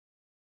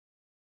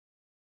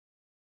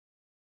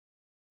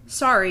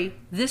Sorry,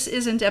 this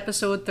isn't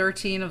episode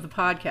 13 of the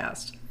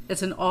podcast.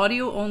 It's an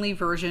audio-only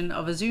version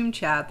of a Zoom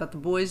chat that the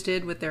boys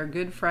did with their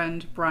good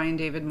friend Brian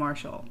David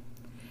Marshall.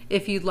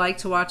 If you'd like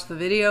to watch the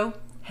video,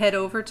 head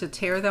over to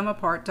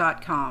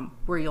tearthemapart.com,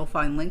 where you'll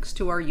find links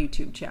to our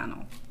YouTube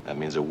channel. That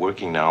means a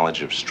working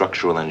knowledge of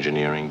structural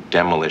engineering,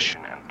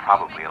 demolition, and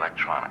probably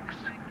electronics.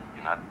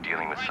 You're not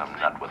dealing with some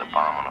nut with a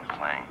bomb on a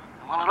plane.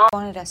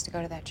 Wanted us to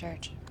go to that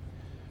church.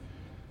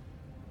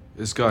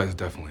 This guy is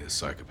definitely a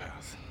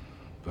psychopath,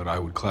 but I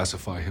would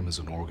classify him as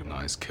an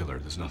organized killer.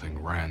 There's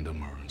nothing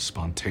random or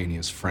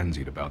spontaneous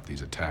frenzied about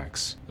these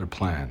attacks. They're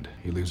planned.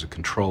 He leaves a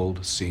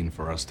controlled scene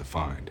for us to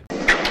find.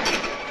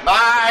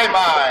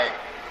 My,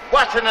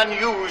 what an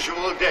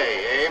unusual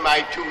day, eh,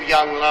 my two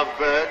young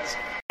lovebirds?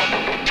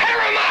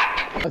 Tear 'em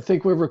up! I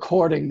think we're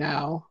recording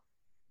now.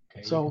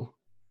 Okay. So,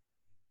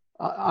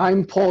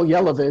 I'm Paul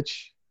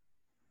Yelovich.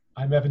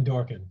 I'm Evan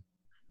Dorkin.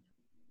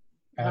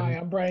 Hi,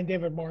 I'm Brian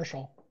David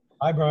Marshall.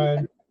 Hi,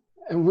 Brian.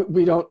 And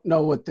we don't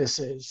know what this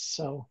is,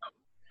 so.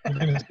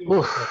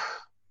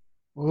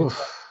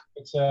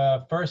 It's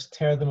first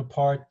Tear Them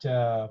Apart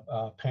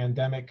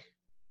pandemic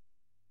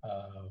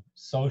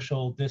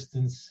social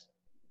distance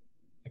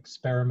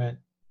experiment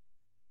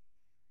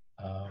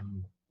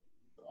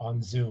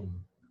on Zoom.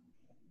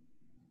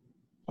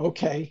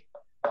 Okay.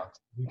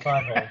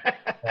 350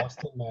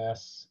 Boston,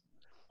 Mass.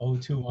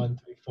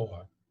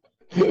 02134.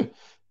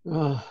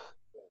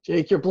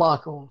 Jake, you're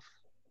block off.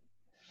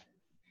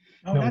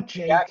 No, not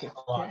Jake. Jack.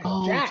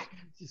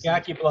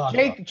 Jack. Block.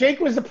 Jake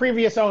was the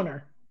previous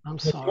owner. I'm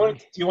sorry.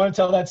 Do you want to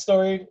tell that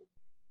story,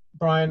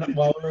 Brian,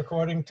 while we're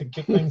recording to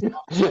kick things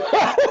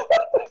off?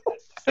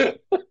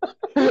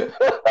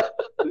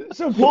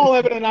 So Paul,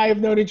 Evan, and I have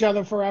known each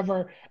other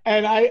forever,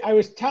 and I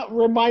was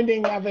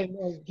reminding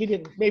Evan,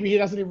 maybe he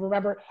doesn't even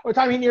remember, the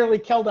time he nearly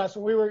killed us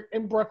when we were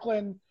in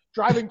Brooklyn,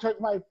 driving to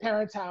my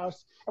parents'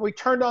 house, and we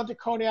turned onto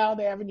Coney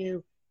Island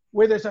Avenue,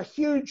 where there's a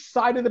huge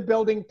side of the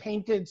building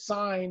painted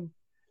sign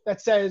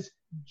that says,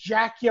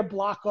 Jack Ya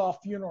Block Off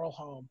Funeral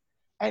Home.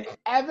 And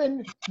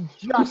Evan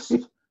just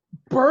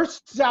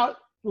bursts out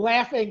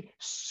laughing,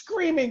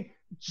 screaming,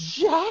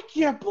 Jack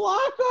Ya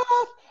Block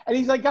Off! And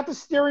he's like got the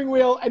steering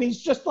wheel, and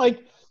he's just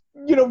like,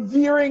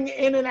 veering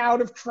in and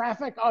out of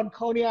traffic on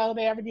Coney Island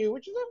Avenue,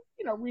 which is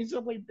a,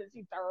 reasonably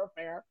busy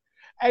thoroughfare,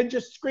 and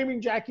just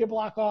screaming Jack Ya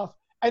Block Off,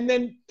 and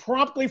then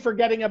promptly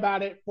forgetting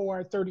about it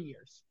for 30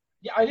 years.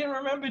 Yeah, I didn't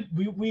remember.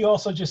 We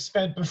also just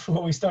spent,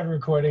 before we started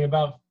recording,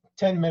 about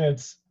 10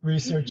 minutes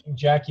researching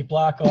Jack Ya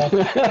Block Off.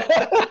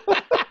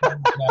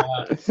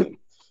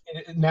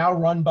 And, now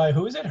run by,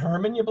 who is it?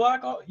 Herman Ya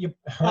Block Off?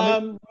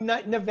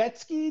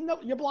 Nevetsky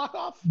Ya Block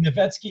Off?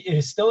 Nevetsky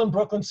is still in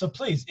Brooklyn, so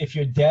please, if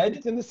you're dead.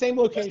 It's in the same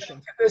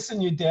location. This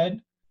and you're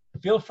dead,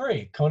 feel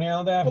free. Coney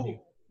Island Avenue.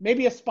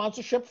 Maybe a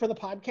sponsorship for the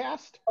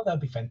podcast? Oh, that'd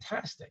be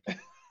fantastic.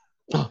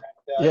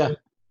 Yeah.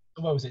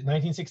 What was it,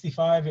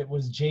 1965? It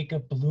was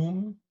Jacob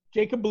Bloom.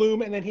 Jacob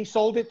Bloom, and then he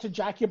sold it to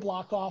Jack Ya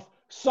Block Off,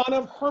 son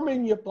of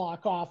Herman Ya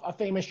Block Off, a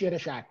famous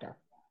Yiddish actor.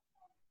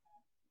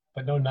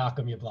 But no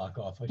Nachum Ya Block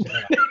Off.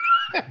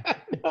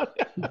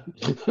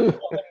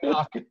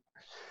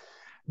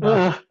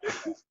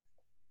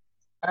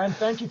 And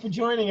thank you for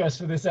joining us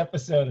for this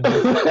episode of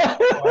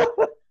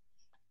the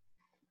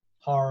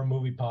horror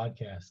movie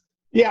podcast.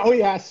 Yeah, oh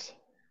yes.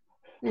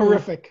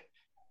 Horrific.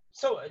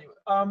 So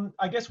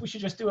I guess we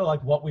should just do a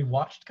what we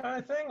watched kind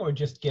of thing, or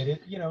just get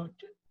it,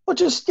 Well,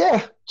 just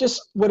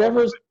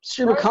whatever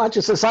stream of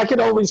consciousness. I can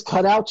always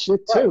cut out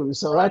shit too,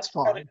 so that's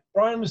fine.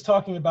 Brian was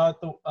talking about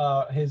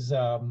his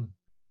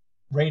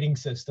rating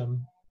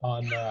system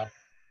on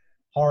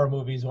horror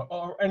movies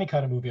or any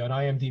kind of movie on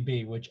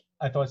IMDb, which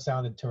I thought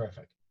sounded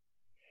terrific.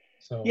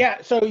 So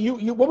yeah, so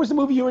you what was the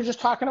movie you were just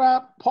talking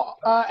about, Paul,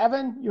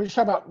 Evan? You were just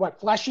talking about what,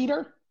 Flesh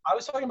Eater? I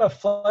was talking about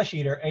Flesh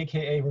Eater,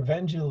 aka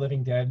Revenge of the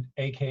Living Dead,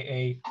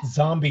 aka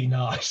Zombie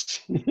Nosh.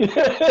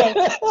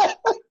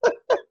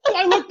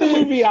 I looked the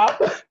movie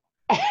up,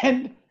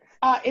 and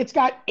it's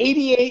got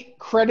 88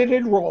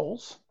 credited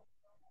roles,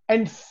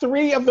 and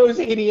 3 of those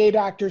 88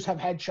 actors have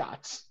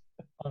headshots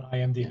on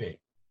IMDb.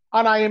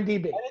 And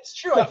it's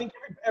true. I think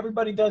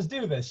everybody does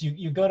do this.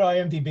 You go to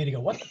IMDb to go,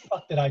 what the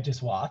fuck did I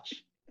just watch?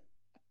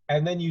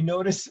 And then you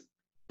notice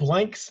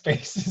blank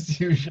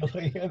spaces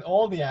usually, and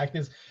all the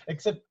actors,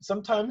 except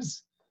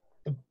sometimes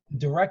the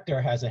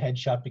director has a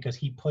headshot because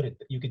he put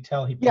it. You could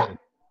tell he put it.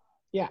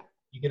 Yeah.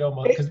 You could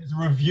almost, because it's a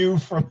review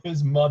from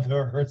his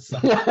mother or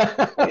something.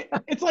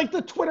 It's like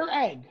the Twitter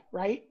egg,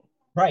 right?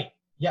 Right.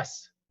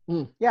 Yes.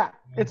 Yeah.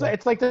 It's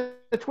like the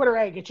Twitter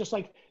egg. It's just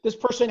like this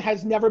person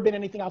has never been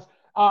anything else.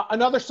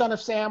 Another Son of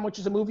Sam, which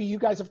is a movie you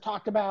guys have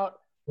talked about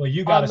on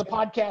the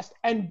podcast.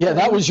 And yeah,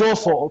 that was your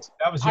fault.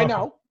 That was your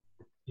fault.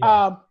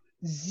 Yeah.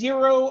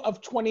 0 of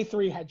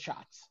 23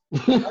 headshots.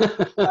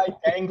 Guy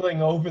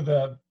dangling over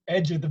the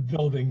edge of the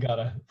building got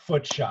a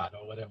foot shot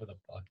or whatever the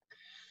fuck.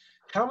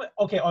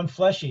 Okay, on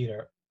Flesh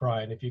Eater,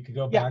 Brian, if you could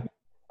go back.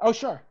 Oh,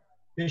 sure.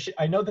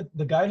 I know that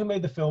the guy who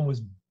made the film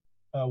was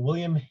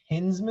William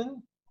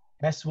Hinsman,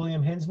 S.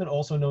 William Hinsman,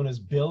 also known as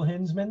Bill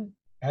Hinsman,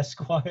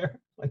 Esquire,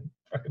 like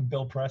fucking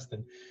Bill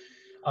Preston.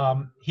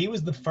 He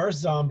was the first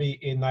zombie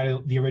in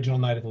the original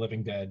Night of the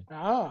Living Dead.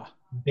 Ah.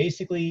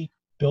 Basically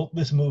built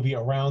this movie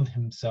around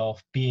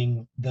himself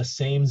being the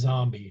same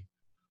zombie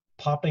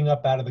popping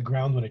up out of the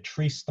ground when a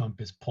tree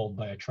stump is pulled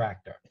by a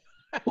tractor.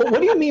 Well,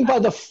 what do you mean by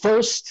the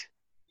first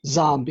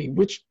zombie?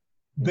 What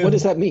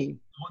does that mean?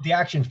 The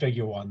action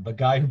figure one, the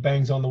guy who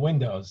bangs on the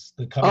windows.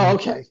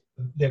 Okay.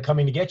 They're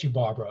coming to get you,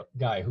 Barbara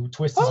guy who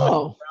twists his arm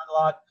around a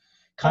lot,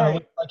 kind of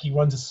looks like he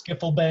runs a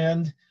skiffle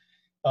band.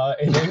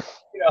 And then,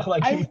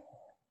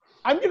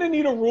 I'm going to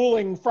need a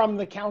ruling from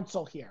the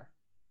council here.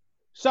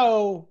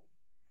 So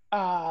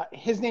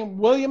his name,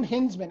 William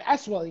Hinsman,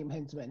 William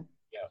Hinsman,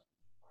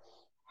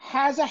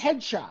 has a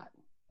headshot.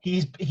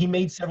 He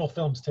made several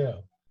films too.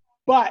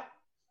 But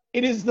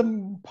it is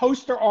the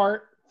poster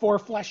art for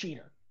Flesh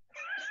Eater.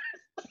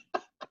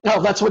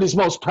 No, that's what he's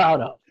most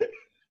proud of.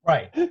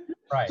 Right.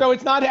 So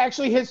it's not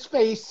actually his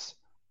face,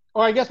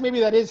 or I guess maybe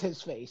that is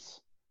his face.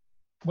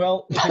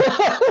 Well,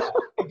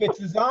 if it's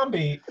a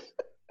zombie,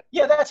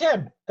 yeah, that's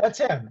him.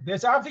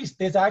 There's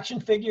action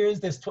figures.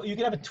 You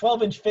can have a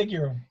 12-inch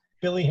figure of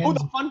Billy Hinsman.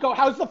 Oh, the Funko.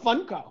 How's the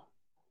Funko?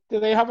 Do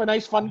they have a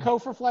nice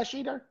Funko for Flesh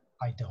Eater?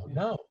 I don't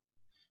know.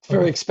 It's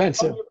very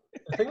expensive.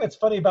 The thing that's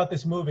funny about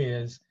this movie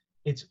is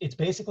it's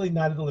basically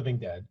Night of the Living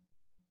Dead,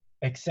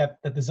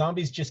 except that the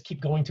zombies just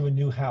keep going to a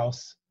new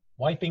house,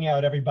 wiping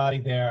out everybody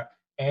there,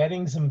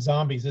 adding some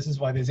zombies. This is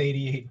why there's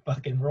 88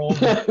 fucking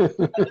rolls. And then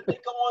they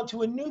go on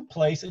to a new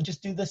place and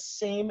just do the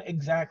same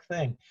exact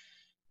thing.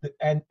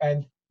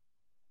 And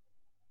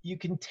you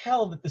can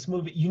tell that this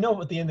movie, you know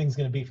what the ending's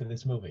going to be for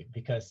this movie,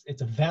 because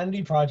it's a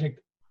vanity project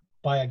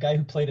by a guy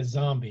who played a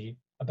zombie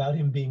about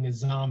him being a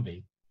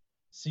zombie.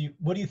 So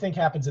what do you think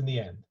happens in the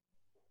end?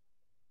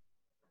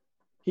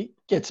 He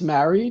gets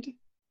married?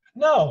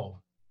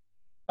 No.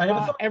 I never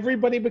thought.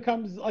 Everybody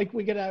becomes like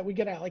we get a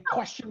like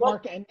question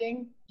mark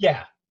ending.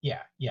 Yeah.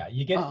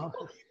 You get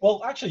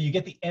well, actually, you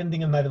get the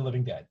ending of Night of the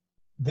Living Dead,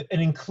 and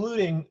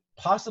including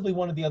possibly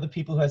one of the other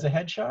people who has a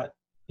headshot.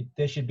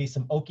 There should be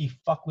some Okie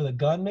fuck with a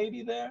gun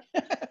maybe there.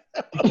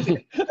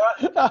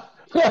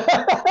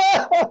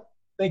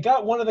 They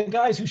got one of the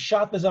guys who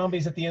shot the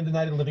zombies at the end of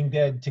Night of the Living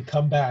Dead to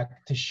come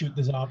back to shoot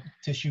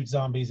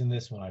zombies in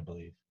this one, I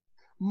believe.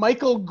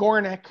 Michael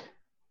Gornick.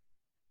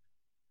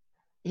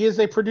 He is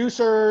a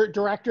producer,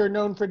 director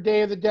known for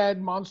Day of the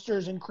Dead,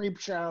 Monsters, and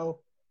Creepshow.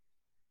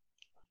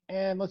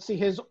 And let's see,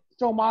 his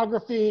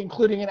filmography,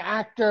 including an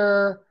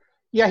actor.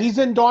 Yeah, he's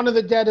in Dawn of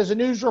the Dead as a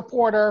news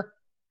reporter.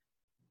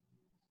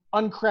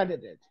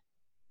 Uncredited.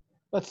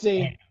 Let's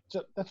see.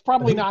 So that's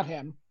probably not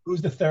him.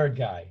 Who's the third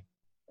guy?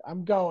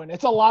 I'm going.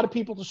 It's a lot of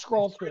people to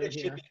scroll through It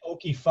here. should be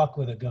Okie fuck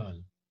with a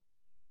gun.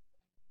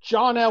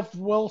 John F.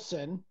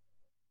 Wilson.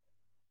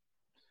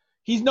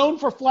 He's known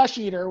for Flesh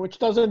Eater, which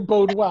doesn't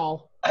bode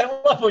well. I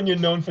love when you're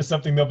known for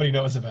something nobody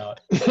knows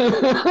about.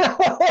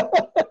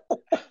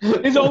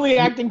 His only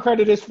acting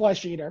credit is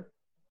Flesh Eater.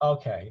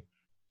 Okay.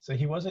 So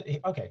he wasn't...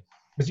 okay.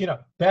 Because,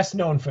 best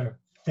known for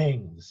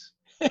Things.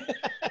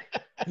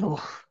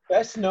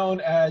 Best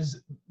known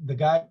as the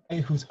guy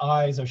whose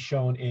eyes are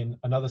shown in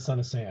Another Son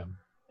of Sam.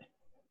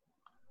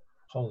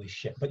 Holy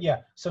shit. But yeah,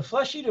 so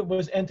Flesh Eater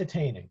was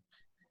entertaining.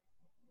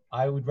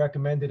 I would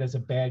recommend it as a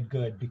bad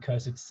good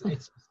because it's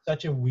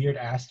such a weird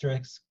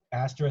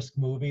asterisk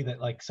movie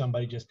that like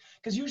somebody just...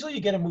 Because usually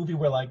you get a movie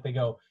where like they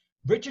go,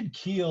 Richard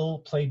Kiel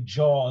played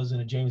Jaws in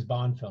a James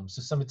Bond film.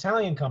 So some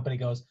Italian company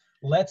goes,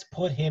 let's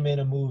put him in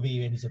a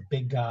movie and he's a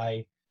big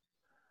guy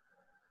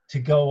to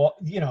go,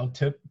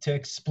 to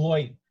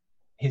exploit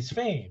his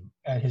fame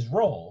and his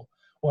role.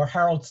 Or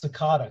Harold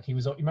Sakata. You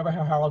remember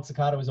how Harold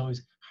Sakata was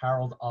always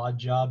Harold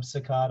Oddjob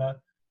Sakata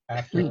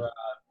after...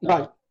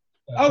 right.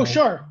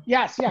 Sure.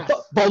 Yes.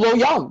 Bolo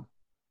Young.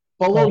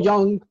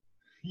 Young.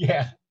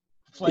 Yeah.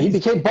 He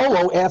became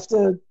Bolo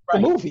after the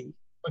movie.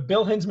 But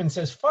Bill Hinsman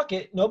says, fuck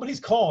it, nobody's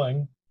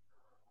calling.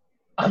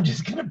 I'm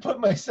just going to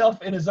put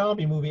myself in a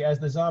zombie movie as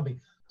the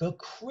zombie. The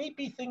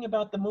creepy thing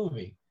about the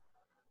movie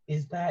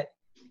is that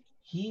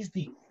he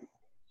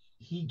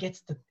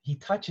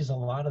touches a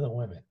lot of the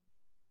women.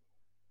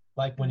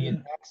 Like when he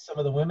attacks some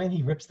of the women,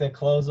 he rips their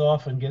clothes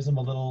off and gives them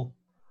a little...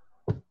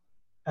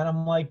 And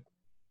I'm like,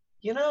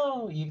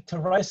 to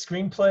write a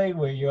screenplay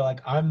where you're like,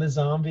 I'm the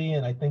zombie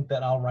and I think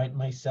that I'll write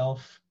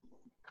myself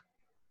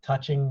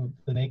touching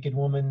the naked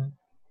woman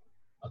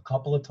a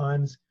couple of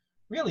times,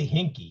 really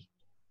hinky,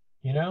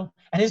 And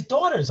his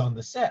daughter's on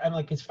the set. I'm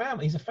like, his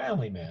family, he's a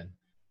family man.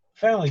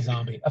 Family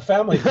zombie. A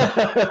family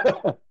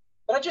But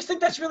I just think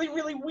that's really,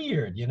 really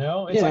weird,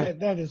 It's like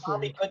that is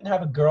zombie weird. couldn't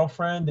have a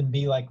girlfriend and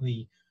be like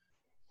the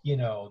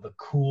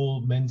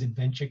cool men's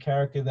adventure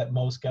character that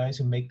most guys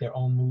who make their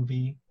own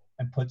movie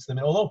and puts them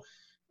in. Although,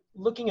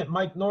 looking at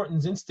Mike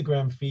Norton's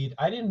Instagram feed,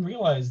 I didn't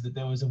realize that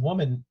there was a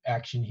woman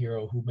action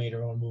hero who made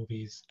her own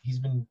movies. He's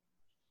been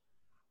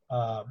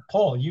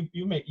Paul,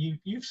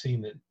 you've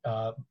seen it,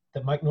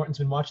 that Mike Norton's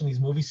been watching these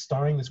movies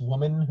starring this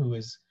woman who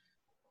is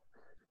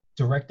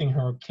directing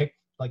her kick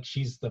like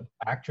she's the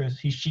actress.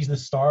 She's the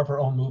star of her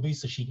own movie,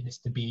 so she gets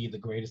to be the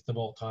greatest of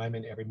all time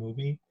in every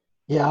movie.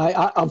 Yeah,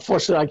 I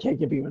unfortunately I can't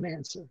give you an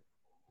answer.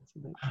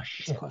 Oh,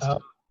 shit.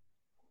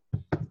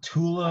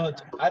 Tula.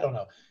 I don't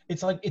know.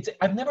 It's like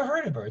I've never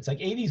heard of her. It's like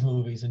 80s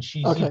movies, and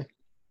she's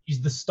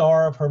the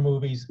star of her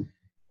movies.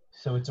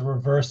 So it's a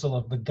reversal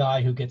of the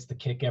guy who gets to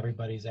kick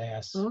everybody's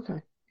ass.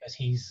 Okay. Because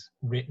he's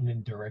written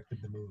and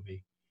directed the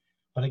movie.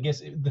 But I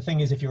guess the thing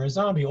is, if you're a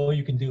zombie, all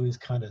you can do is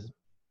kind of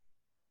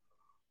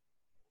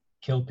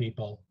kill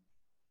people.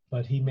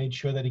 But he made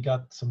sure that he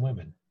got some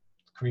women.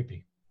 It's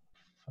creepy.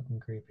 Fucking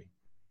creepy.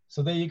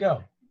 So there you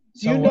go.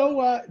 Do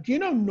you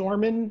know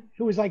Norman,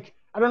 who was like,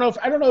 I don't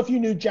know if you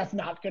knew Jeff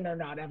Notkin or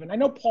not, Evan. I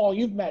know Paul,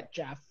 you've met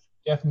Jeff.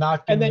 Jeff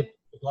Notkin, and then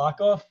the block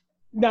off?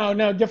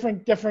 No,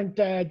 different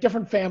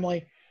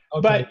family.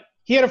 Okay. But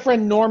he had a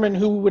friend Norman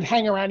who would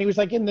hang around. He was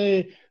like in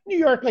the New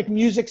York like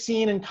music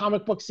scene and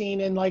comic book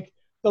scene in like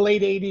the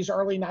late 80s,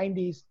 early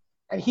 90s,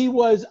 and he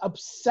was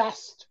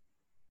obsessed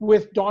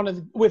with Dawn of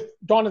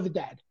the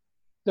Dead,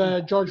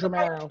 the George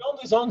Romero. He filmed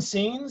his own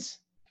scenes?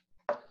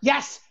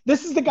 Yes,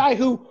 this is the guy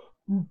who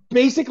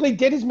basically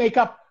did his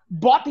makeup,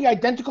 bought the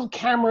identical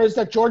cameras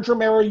that George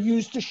Romero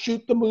used to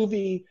shoot the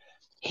movie,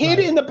 hid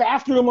in the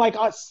bathroom, like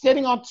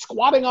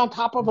squatting on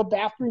top of a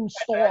bathroom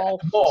stall,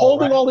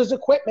 holding all his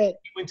equipment.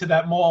 He went to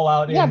that mall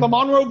out in the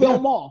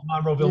Monroeville Mall.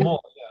 Monroeville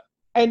Mall,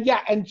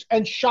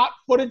 and shot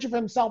footage of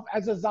himself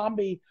as a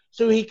zombie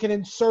so he can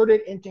insert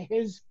it into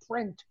his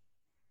print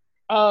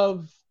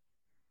of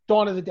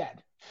Dawn of the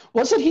Dead.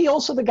 Wasn't he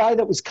also the guy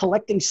that was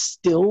collecting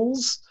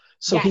stills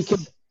so he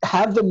could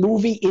have the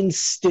movie in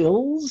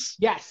stills?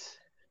 Yes.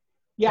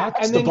 Yeah,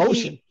 that's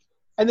devotion.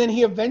 And then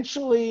he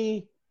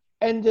eventually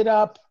ended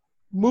up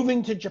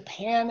moving to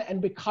Japan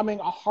and becoming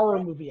a horror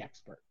movie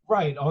expert.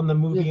 Right, on the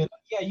movie.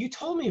 Yeah, you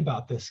told me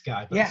about this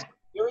guy. But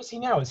where is he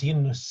now? Is he in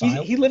an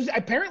asylum? He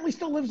apparently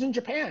still lives in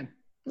Japan.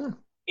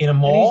 In a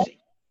mall?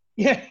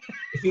 Yeah.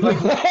 Is he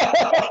like in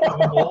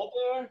a mall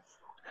there?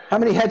 How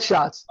many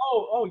headshots?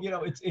 Oh,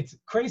 it's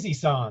Crazy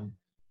San.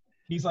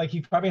 He's like,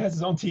 he probably has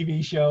his own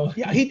TV show.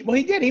 Yeah, he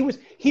did.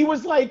 He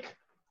was like,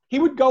 he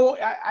would go,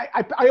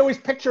 I always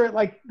picture it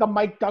like the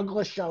Mike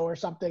Douglas show or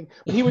something.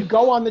 But he would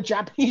go on the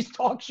Japanese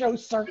talk show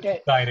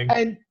circuit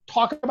and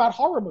talk about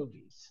horror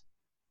movies.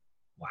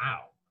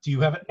 Wow. Do you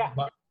have it?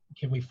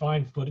 Can we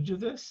find footage of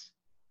this?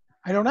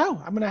 I don't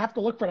know. I'm gonna have to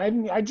look for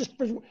it. I just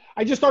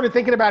started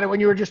thinking about it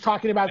when you were just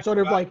talking about sort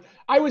of like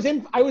I was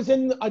in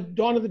a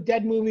Dawn of the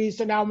Dead movie,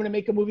 so now I'm gonna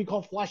make a movie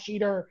called Flesh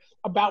Eater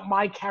about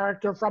my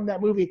character from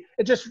that movie.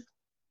 It just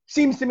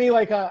seems to me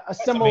like a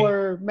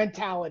similar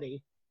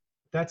mentality.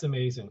 That's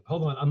amazing.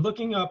 Hold on, I'm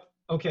looking up.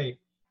 Okay,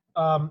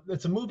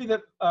 it's a movie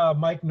that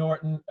Mike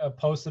Norton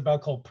posted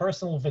about called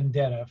Personal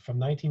Vendetta from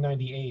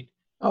 1998.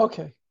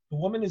 Okay. The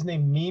woman is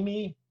named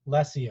Mimi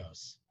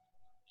Lessios.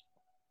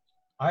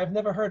 I've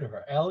never heard of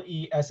her.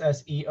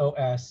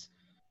 Lesseos.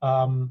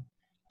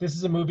 This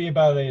is a movie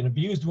about an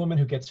abused woman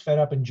who gets fed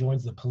up and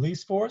joins the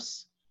police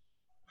force.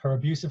 Her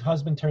abusive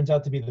husband turns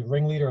out to be the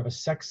ringleader of a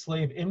sex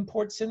slave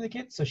import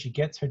syndicate, so she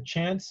gets her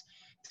chance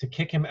to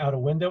kick him out a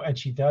window, and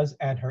she does,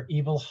 and her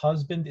evil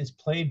husband is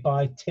played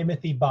by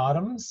Timothy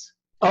Bottoms.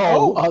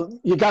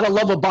 You gotta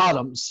love a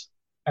Bottoms.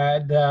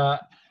 And the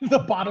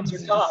Bottoms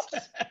are tops.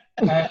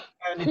 And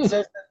it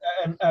says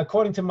that,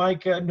 according to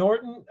Mike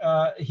Norton,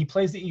 he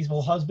plays the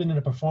evil husband in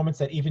a performance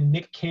that even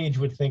Nick Cage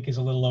would think is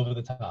a little over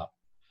the top.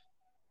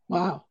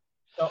 Wow.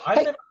 So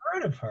I've never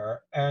heard of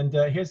her. And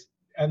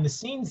the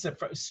scenes that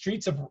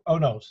Streets of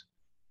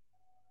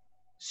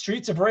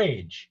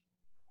Rage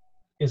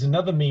is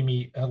another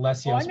Mimi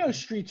Lessios. Oh, I know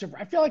Streets of.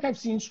 I feel like I've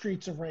seen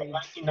Streets of Rage.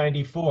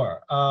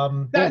 1994.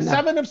 That's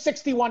 7 of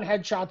 61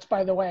 headshots,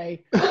 by the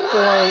way,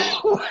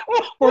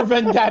 for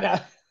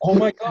Vendetta. Oh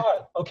my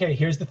God. Okay,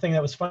 here's the thing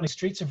that was funny.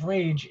 Streets of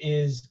Rage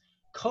is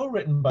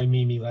co-written by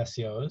Mimi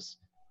Lessios,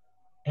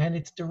 and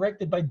it's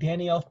directed by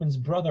Danny Elfman's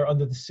brother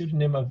under the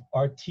pseudonym of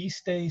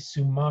Artiste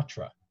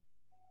Sumatra.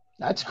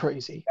 That's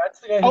crazy. That's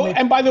the guy who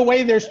and by the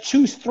way, there's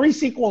 3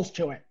 sequels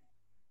to it.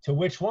 To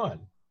which one?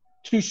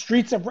 To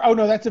Streets of. Oh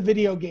no, that's a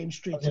video game.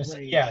 Streets of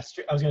Rage. Yeah,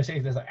 I was going to say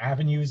there's like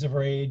Avenues of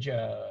Rage,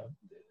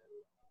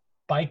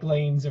 Bike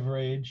Lanes of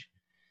Rage.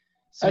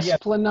 So,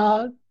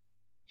 Esplanade.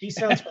 He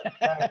sounds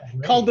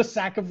fantastic.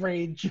 Cul-de-sac of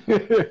Rage.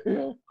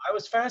 I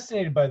was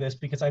fascinated by this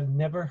because I've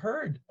never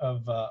heard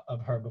of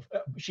her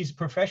before. She's a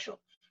professional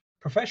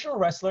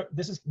wrestler.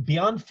 This is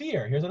Beyond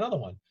Fear. Here's another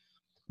one.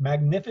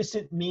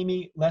 Magnificent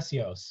Mimi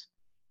Lessios.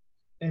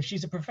 And if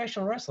she's a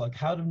professional wrestler, like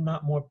how do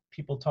not more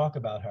people talk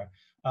about her?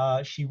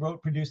 She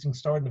wrote, produced, and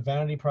starred in the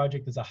Vanity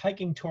Project as a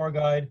hiking tour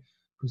guide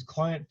whose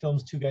client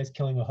films 2 guys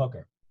killing a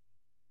hooker.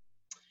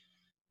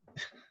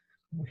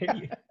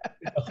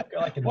 A hooker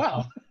like in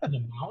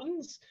the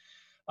mountains?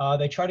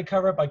 They try to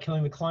cover it by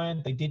killing the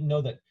client. They didn't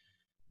know that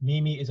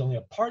Mimi is only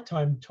a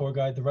part-time tour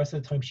guide. The rest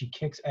of the time she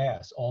kicks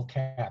ass, all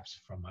caps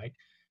from Mike.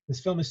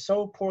 This film is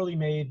so poorly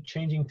made,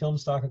 changing film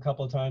stock a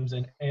couple of times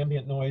and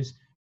ambient noise,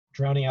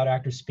 drowning out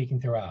actors speaking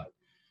throughout.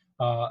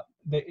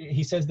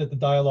 He says that the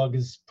dialogue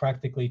is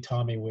practically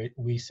Tommy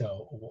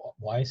Wiseau.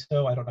 I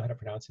don't know how to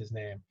pronounce his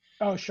name.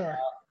 Oh, sure.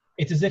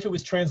 It's as if it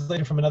was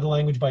translated from another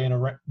language by an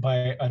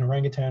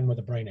orangutan with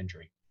a brain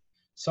injury.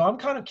 So I'm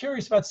kind of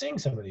curious about seeing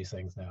some of these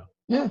things now.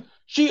 Yeah.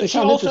 She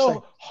sound also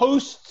interesting.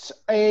 hosts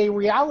a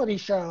reality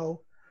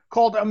show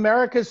called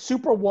America's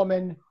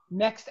Superwoman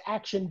Next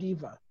Action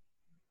Diva.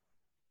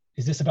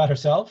 Is this about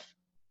herself?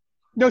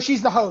 No,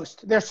 she's the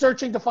host. They're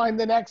searching to find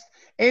the next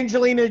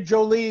Angelina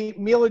Jolie,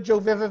 Mila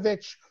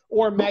Jovovich,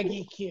 or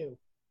Maggie Q.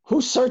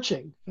 Who's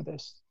searching for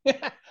this?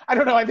 I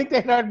don't know. I think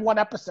they had one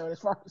episode as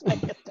far as I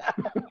get that.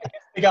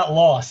 They got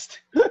lost.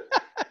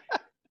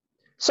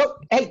 So,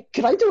 hey,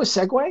 can I do a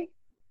segue?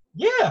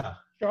 Yeah.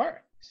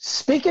 Sure.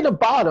 Speaking of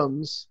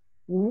bottoms,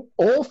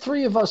 all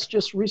three of us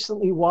just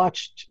recently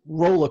watched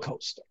Roller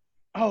Coaster.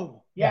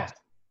 Oh, yeah.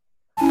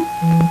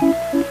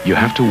 You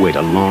have to wait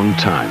a long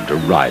time to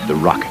ride the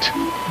rocket.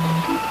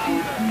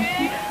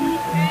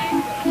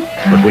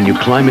 But when you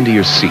climb into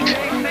your seat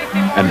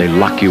and they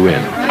lock you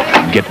in,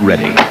 get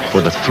ready for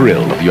the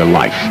thrill of your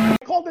life. I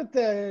called it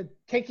the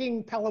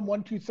Taking Pelham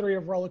 1, 2, 3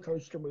 of roller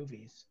coaster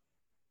movies.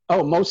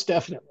 Oh, most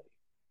definitely.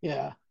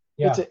 Yeah.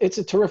 Yeah. It's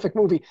a terrific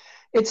movie.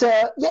 It's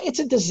a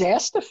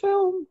disaster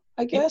film,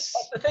 I guess.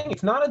 That's the thing.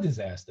 It's not a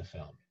disaster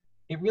film.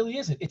 It really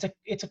isn't. It's a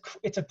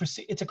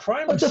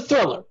crime. It's a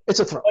thriller. It's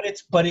a thriller.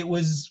 But it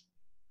was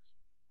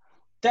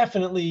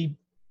definitely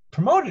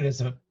promoted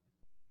as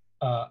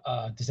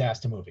a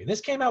disaster movie.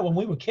 This came out when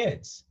we were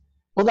kids.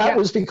 Well, that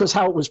was because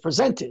how it was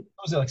presented.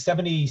 Was it like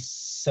 70,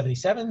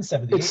 77,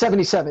 78? It's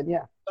 77, yeah.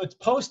 So it's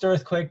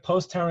post-earthquake,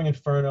 post-Towering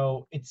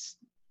Inferno.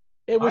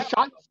 It was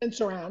shot in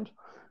surround.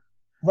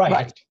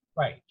 Right.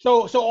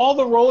 So all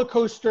the roller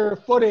coaster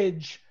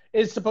footage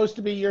is supposed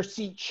to be your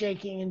seat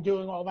shaking and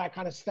doing all that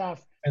kind of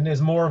stuff. And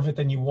there's more of it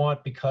than you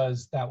want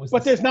because that was.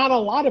 But there's not a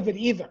lot of it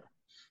either.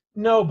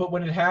 No, but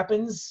when it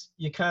happens,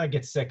 you kind of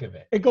get sick of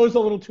it. It goes a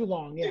little too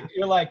long. Yeah.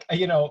 You're like,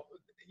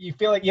 you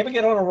feel like you ever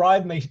get on a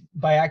ride and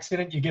by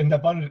accident you get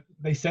up on it,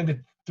 they send it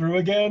through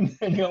again,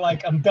 and you're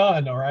like, I'm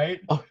done. All right.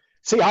 Oh,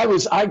 see, I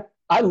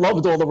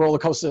loved all the roller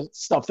coaster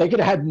stuff. They could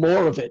have had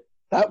more of it.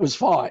 That was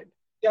fine.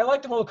 Yeah, I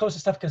like the roller coaster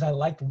stuff because I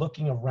liked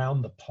looking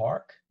around the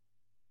park.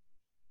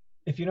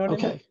 If you know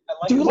what I mean.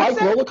 Do you like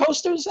roller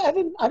coasters,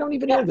 Evan? I don't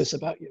even know this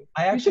about you.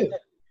 I actually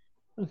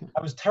do. Okay.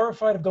 I was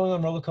terrified of going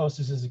on roller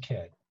coasters as a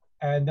kid.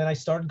 And then I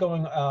started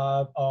going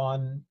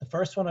on, the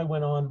first one I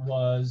went on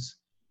was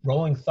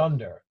Rolling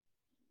Thunder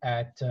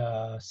at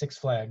Six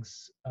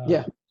Flags.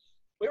 Yeah.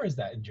 Where is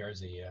that in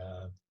Jersey?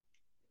 I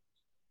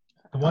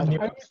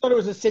always thought it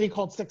was a city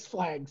called Six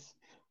Flags.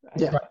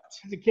 Yeah.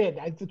 As a kid,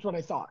 that's what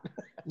I thought.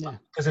 Yeah.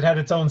 Because it had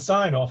its own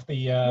sign off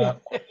the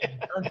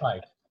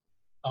turnpike.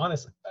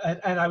 Honestly.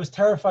 And I was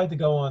terrified to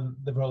go on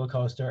the roller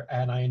coaster,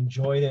 and I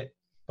enjoyed it,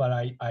 but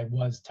I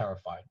was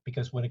terrified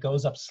because when it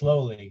goes up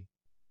slowly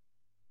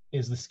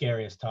is the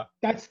scariest time.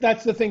 That's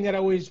the thing that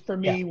always, for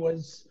me,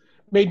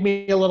 made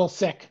me a little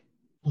sick.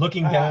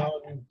 Looking down,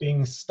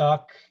 being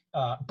stuck.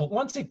 But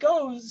once it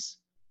goes,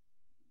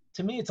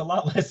 to me, it's a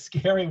lot less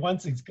scary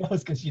once it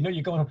goes because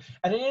you're going.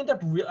 And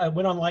I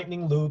went on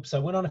Lightning Loops. I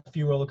went on a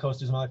few roller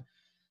coasters in my life.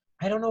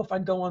 I don't know if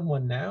I'd go on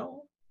one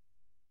now.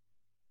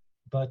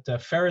 But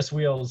Ferris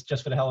wheels,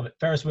 just for the hell of it,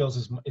 Ferris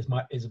wheels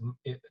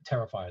it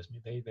terrifies me.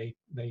 They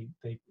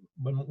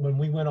when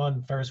we went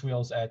on Ferris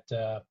wheels at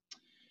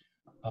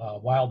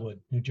Wildwood,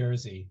 New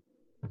Jersey,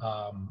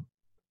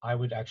 I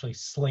would actually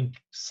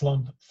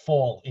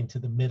fall into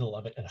the middle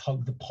of it and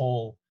hug the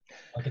pole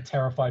like a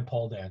terrified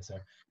pole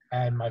dancer.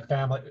 And my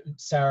family,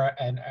 Sarah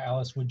and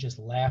Alice, would just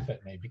laugh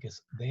at me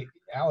because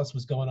Alice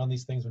was going on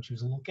these things when she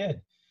was a little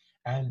kid,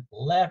 and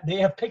they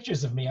have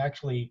pictures of me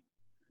actually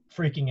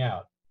freaking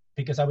out.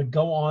 Because I would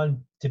go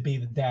on to be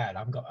the dad.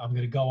 I'm going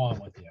to go on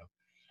with you.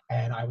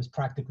 And I was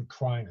practically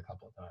crying a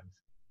couple of times.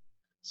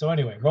 So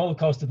anyway, Roller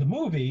Coaster, the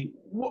movie.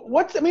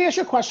 Let me ask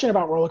you a question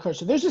about roller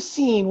coaster. There's a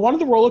scene, one of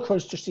the roller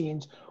coaster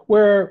scenes,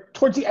 where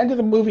towards the end of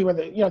the movie, where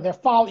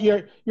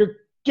you're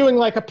doing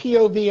like a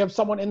POV of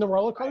someone in the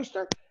roller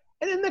coaster,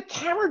 and then the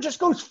camera just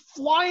goes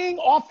flying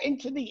off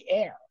into the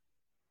air.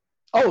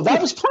 Oh,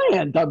 that was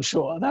planned, I'm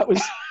sure. That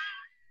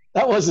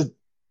wasn't,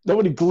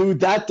 nobody glued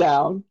that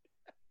down.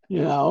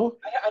 You know,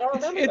 I don't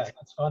remember that.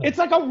 That's funny. It's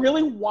like a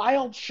really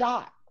wild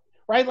shot,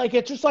 right? Like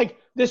it's just like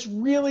this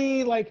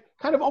really like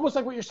kind of almost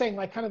like what you're saying,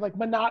 like kind of like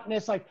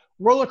monotonous, like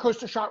roller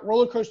coaster shot,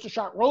 roller coaster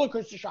shot, roller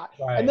coaster shot,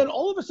 right. And then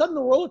all of a sudden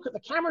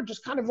the camera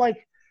just kind of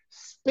like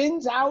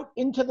spins out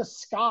into the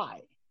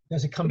sky.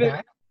 Does it come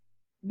back?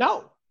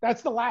 No,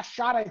 that's the last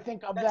shot I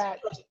think of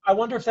that. I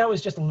wonder if that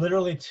was just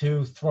literally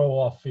to throw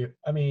off.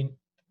 I mean,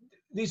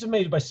 these are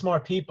made by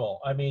smart people.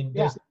 I mean,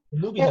 the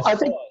movie has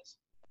flaws.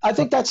 I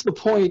think that's the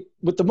point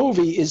with the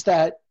movie is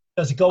that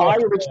does it go off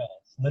the rails,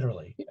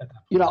 literally?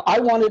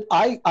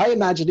 I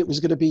imagined it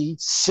was going to be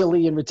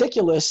silly and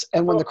ridiculous,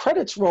 and when the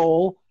credits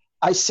roll,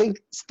 I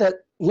think that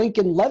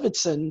Lincoln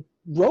Levinson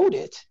wrote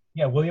it.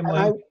 Yeah,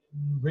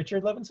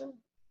 Richard Levinson.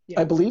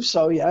 I believe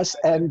so. Yes,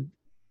 and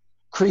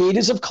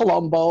creators of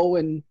Columbo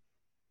and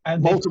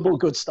multiple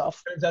good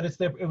stuff. Turns out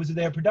it was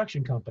their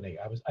production company.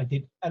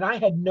 I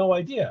had no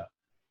idea,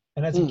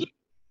 and as a geek,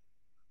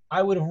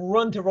 I would have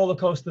run to Roller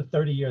Coaster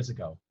 30 years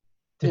ago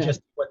to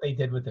just see what they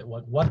did with it.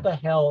 What the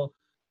hell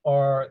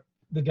are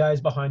the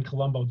guys behind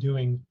Columbo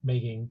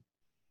making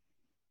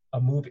a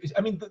movie.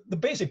 I mean, the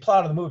basic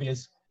plot of the movie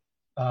is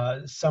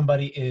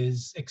somebody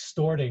is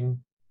extorting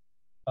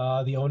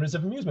the owners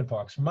of amusement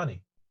parks for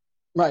money.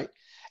 Right.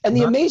 And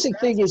the amazing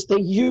thing is they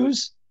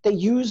use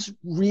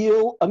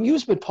real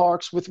amusement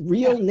parks with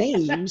real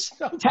names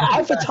to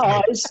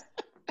advertise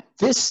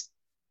this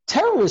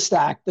terrorist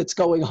act that's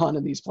going on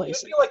in these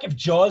places. It would be like if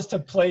Jaws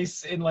took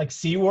place in like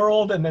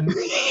SeaWorld and then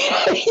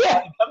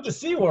come to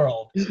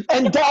SeaWorld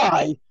and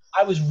die.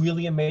 I was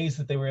really amazed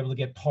that they were able to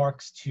get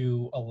parks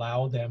to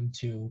allow them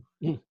to,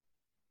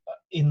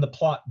 in the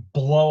plot,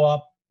 blow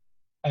up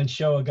and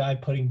show a guy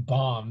putting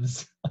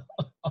bombs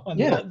on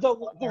the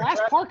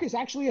last park is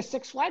actually a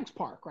Six Flags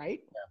park, right?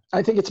 Yeah.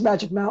 I think it's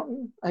Magic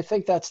Mountain. I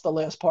think that's the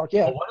last park.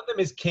 Yeah. Well, one of them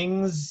is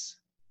King's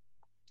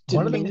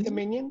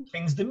Dominion.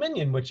 King's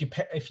Dominion, which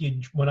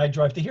when I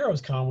drive to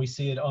Heroes Con, we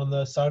see it on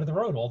the side of the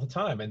road all the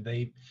time. And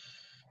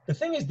the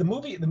thing is, the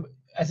movie,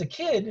 as a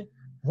kid,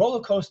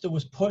 Roller Coaster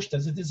was pushed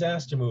as a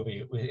disaster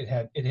movie. It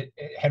had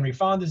Henry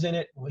Fonda's in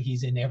it.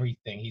 He's in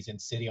everything. He's in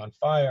City on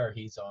Fire.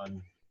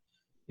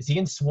 Is he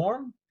in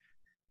Swarm?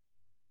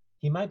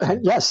 He might be.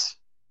 Yes,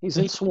 he's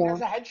in Swarm.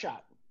 He has a headshot.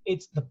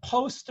 It's the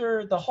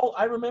poster,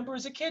 I remember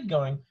as a kid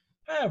going,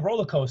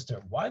 Roller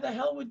Coaster. Why the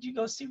hell would you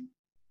go see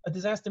a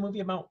disaster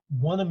movie about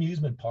one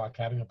amusement park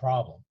having a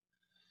problem?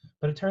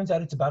 But it turns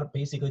out it's about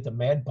basically the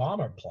Mad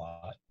Bomber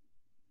plot.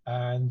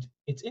 And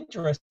it's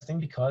interesting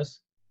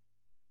because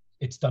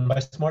it's done by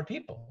smart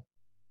people.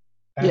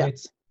 And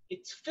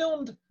it's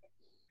filmed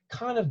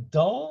kind of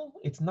dull.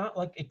 It's not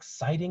like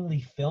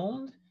excitingly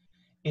filmed.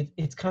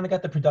 It's kind of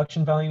got the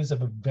production values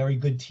of a very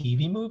good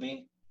TV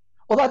movie.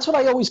 Well, that's what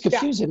I always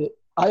confuse in it.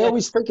 I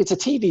always think it's a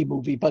TV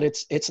movie, but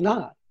it's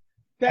not.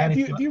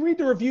 If you read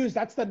the reviews,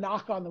 that's the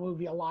knock on the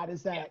movie a lot,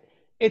 is that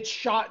it's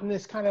shot in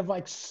this kind of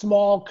like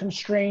small,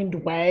 constrained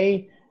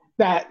way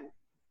that,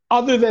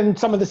 other than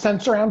some of the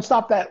censor around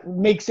stuff, that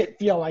makes it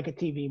feel like a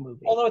TV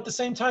movie. Although at the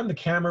same time, the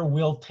camera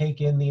will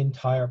take in the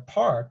entire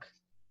park.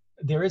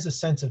 There is a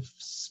sense of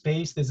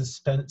space. There's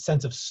a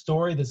sense of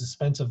story. There's a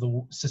sense of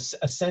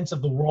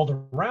the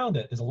world around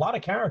it. There's a lot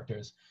of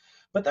characters.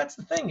 But that's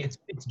the thing. It's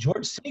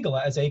George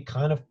Segal as a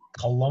kind of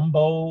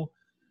Columbo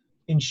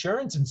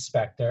insurance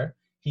inspector.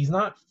 He's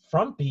not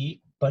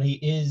frumpy, but he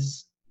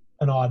is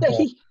an oddball.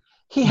 Yeah,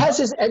 he has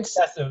his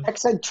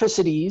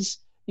eccentricities.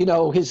 You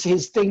know,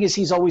 his thing is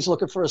he's always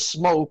looking for a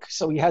smoke,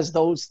 so he has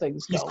those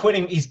things. He's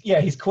quitting.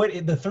 He's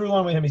quitting. The through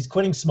line with him, he's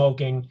quitting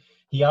smoking.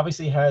 He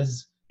obviously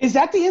has. Is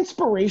that the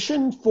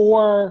inspiration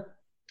for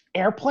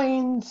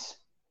Airplanes?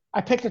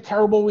 I picked a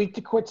terrible week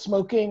to quit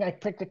smoking. I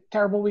picked a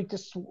terrible week to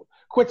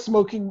quit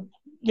smoking.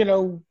 You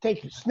know,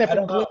 sniff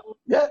and glue.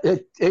 Yeah,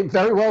 it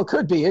very well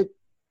could be. It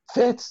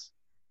fits.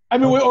 I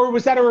mean, or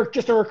was that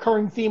just a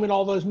recurring theme in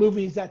all those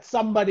movies, that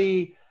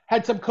somebody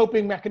had some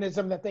coping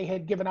mechanism that they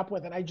had given up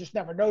with, and I just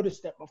never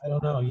noticed it before? I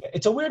don't know. Yeah.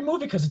 It's a weird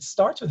movie because it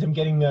starts with him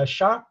getting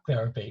shock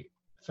therapy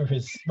for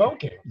his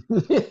smoking,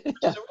 which is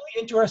a really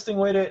interesting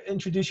way to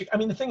introduce you. I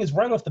mean, the thing is,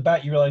 right off the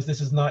bat, you realize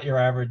this is not your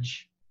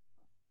average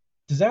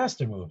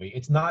disaster movie.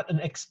 It's not an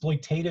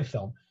exploitative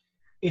film.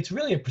 It's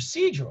really a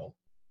procedural.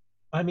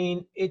 I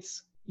mean,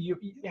 it's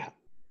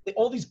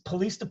all these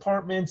police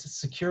departments,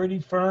 security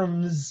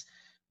firms,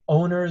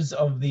 owners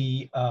of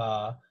the.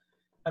 I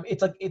mean,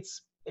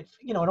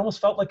 it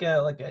almost felt like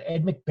a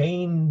Ed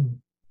McBain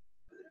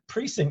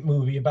precinct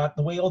movie about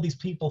the way all these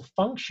people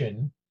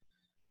function,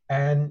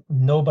 and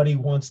nobody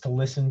wants to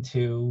listen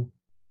to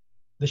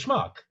the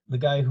schmuck, the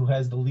guy who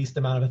has the least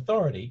amount of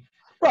authority,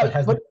 but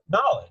has the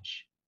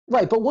knowledge.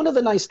 Right, but one of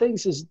the nice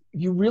things is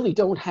you really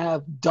don't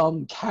have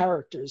dumb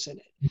characters in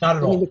it. Not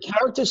at all. I mean, the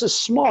characters are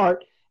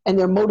smart, and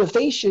their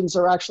motivations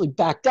are actually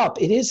backed up.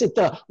 It isn't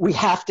we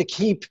have to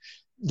keep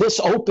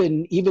this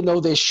open even though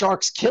there's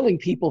sharks killing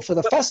people for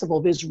the festival.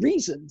 There's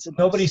reasons.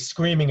 Nobody's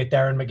screaming at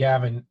Darren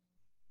McGavin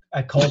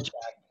at Kolchak,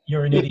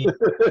 you're an idiot.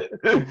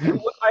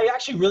 I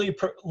actually really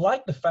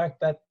like the fact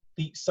that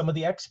some of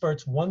the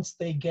experts, once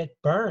they get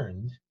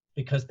burned,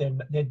 because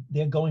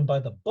they're going by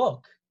the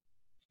book,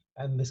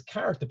 and this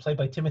character played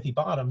by Timothy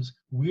Bottoms,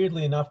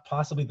 weirdly enough,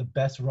 possibly the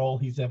best role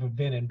he's ever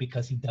been in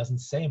because he doesn't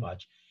say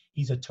much.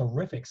 He's a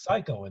terrific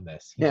psycho in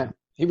this.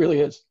 He really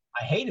is.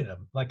 I hated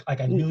him. Like I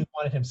really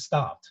wanted him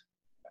stopped.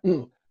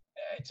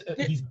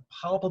 He's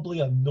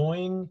palpably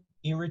annoying,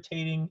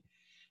 irritating,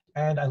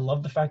 and I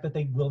love the fact that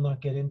they will not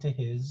get into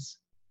his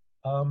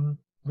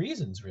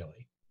reasons,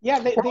 really. Yeah,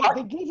 they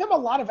gave him a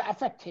lot of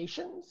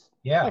affectations.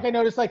 Yeah. Like I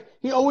noticed, like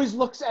he always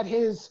looks at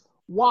his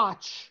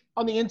watch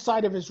on the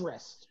inside of his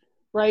wrist,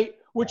 right?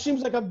 Which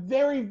seems like a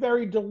very,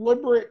 very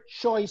deliberate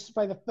choice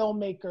by the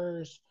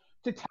filmmakers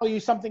to tell you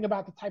something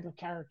about the type of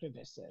character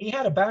this is. He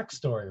had a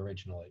backstory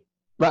originally.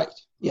 Right.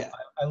 Yeah.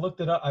 I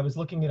looked it up. I was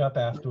looking it up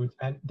afterwards,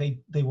 and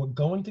they were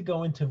going to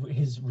go into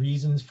his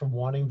reasons for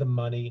wanting the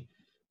money.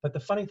 But the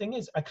funny thing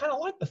is, I kind of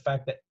like the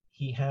fact that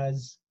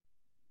he's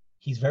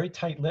very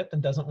tight-lipped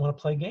and doesn't want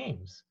to play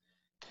games.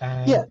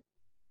 And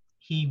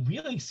he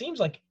really seems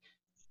like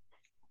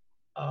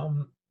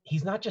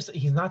he's not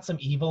some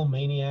evil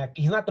maniac.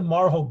 He's not the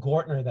Marho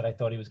Gortner that I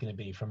thought he was going to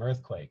be from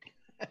Earthquake.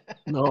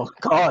 No,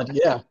 God,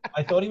 yeah.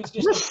 I thought he was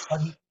just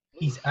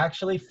he's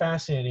actually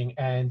fascinating,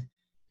 and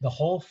the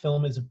whole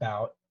film is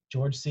about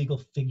George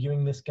Segal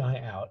figuring this guy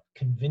out,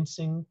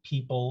 convincing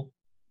people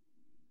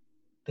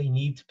they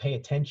need to pay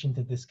attention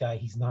to this guy.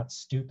 He's not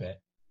stupid,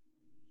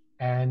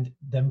 and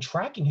them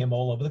tracking him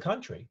all over the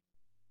country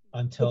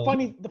until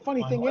The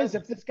funny thing is,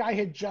 if this guy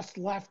had just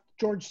left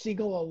George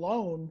Segal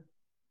alone,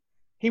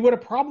 he would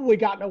have probably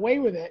gotten away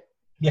with it.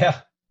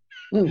 Yeah.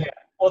 Yeah.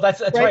 Well,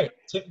 that's right. Right.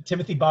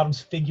 Timothy Bottoms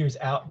figures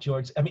out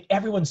George. I mean,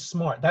 everyone's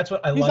smart. That's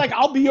what I like. He's like,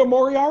 I'll be your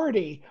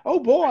Moriarty. Oh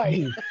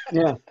boy.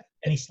 Yeah.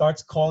 And he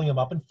starts calling him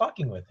up and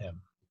fucking with him.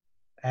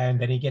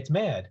 And then he gets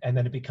mad. And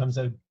then it becomes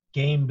a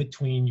game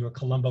between your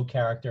Columbo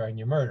character and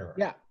your murderer.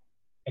 Yeah.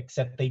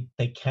 Except they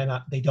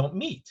don't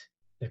meet.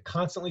 They're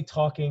constantly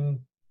talking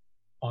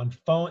on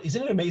phone.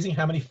 Isn't it amazing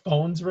how many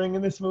phones ring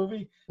in this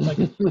movie? Like,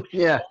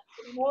 Yeah.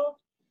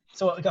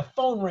 so like a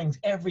phone rings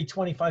every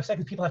 25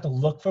 seconds. People have to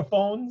look for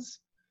phones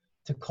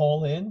to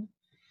call in.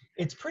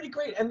 It's pretty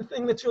great. And the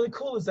thing that's really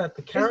cool is that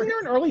the character...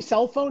 Isn't there an early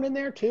cell phone in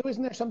there too?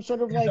 Isn't there some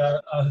sort of like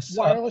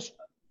wireless...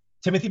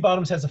 Timothy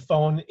Bottoms has a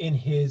phone in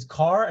his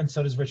car, and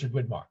so does Richard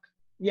Widmark.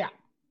 Yeah.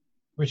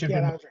 Richard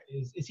Yeah, Widmark that's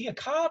right. is he a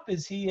cop?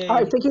 Is he a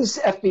I think he's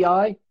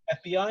FBI.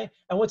 FBI?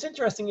 And what's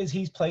interesting is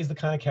he plays the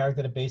kind of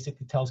character that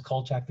basically tells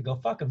Kolchak to go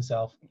fuck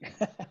himself.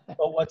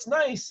 But what's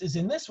nice is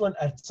in this one,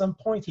 at some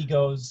point he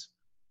goes,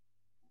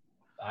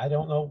 I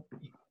don't know,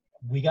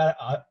 we got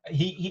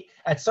he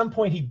at some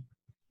point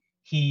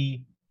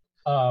he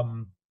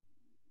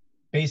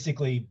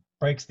basically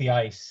breaks the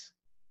ice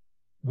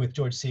with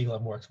George Segal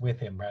and works with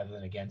him rather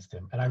than against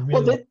him. And I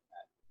really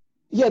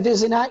yeah,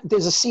 there's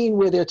a scene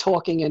where they're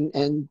talking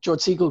and George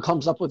Segal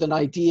comes up with an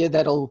idea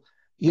that'll,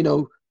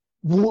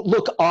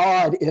 look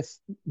odd if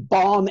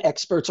bomb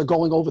experts are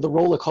going over the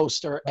roller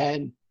coaster,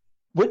 and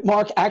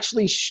Whitmark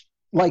actually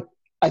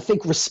I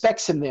think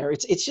respects him there.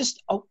 It's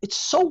just it's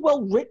so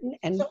well written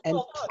and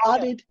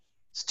plotted. Yeah.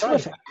 It's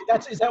terrific.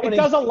 Right. It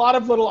does a lot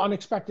of little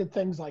unexpected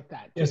things like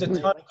that. There's a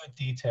ton of good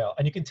detail,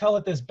 and you can tell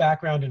that there's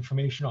background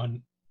information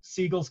on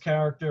Segal's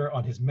character,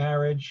 on his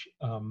marriage.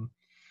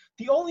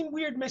 The only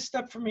weird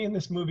misstep for me in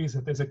this movie is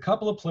that there's a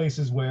couple of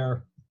places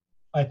where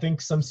I think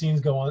some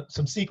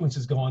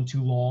sequences go on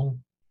too long.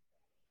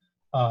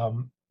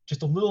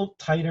 Just a little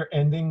tighter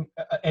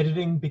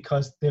editing,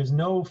 because there's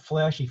no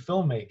flashy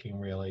filmmaking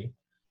really.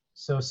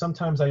 So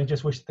sometimes I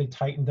just wish they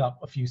tightened up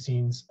a few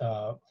scenes.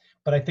 But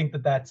I think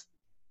that's,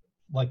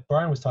 like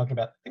Brian was talking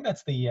about, I think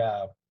that's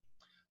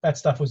that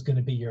stuff was going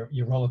to be your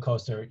roller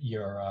coaster,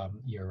 your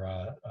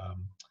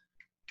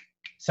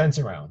sense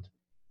around.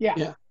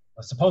 Yeah.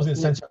 Supposedly the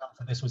sense around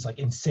for this was like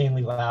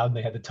insanely loud, and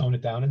they had to tone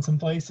it down in some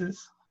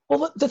places.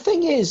 Well, the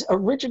thing is,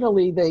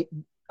 originally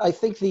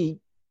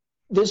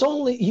there's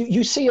only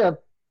you see a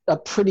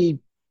pretty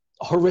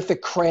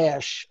horrific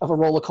crash of a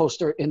roller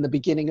coaster in the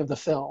beginning of the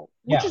film,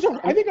 which is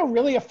I think a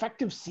really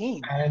effective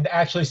scene, and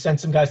actually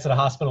sent some guys to the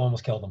hospital,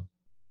 almost killed them.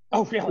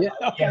 Oh really?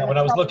 Yeah. Okay, Yeah, when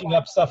I was looking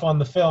up stuff on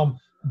the film,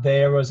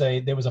 there was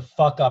a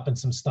fuck up and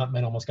some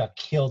stuntmen almost got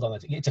killed on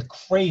it. It's a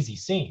crazy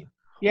scene.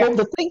 Yeah.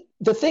 Well,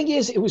 the thing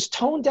is, it was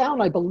toned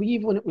down, I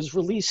believe, when it was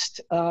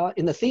released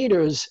in the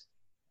theaters,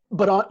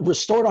 but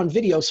restored on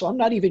video. So I'm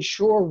not even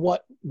sure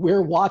what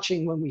we're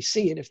watching when we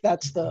see it, if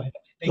that's the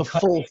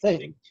full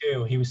thing.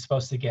 Too. He was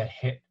supposed to get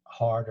hit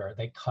harder.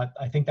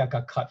 I think that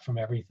got cut from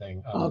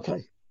everything.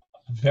 Okay.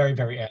 Very,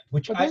 very end.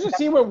 But there's a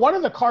scene where one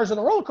of the cars on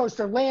the roller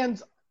coaster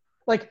lands,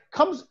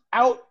 comes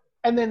out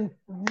and then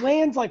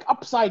lands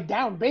upside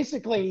down,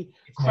 basically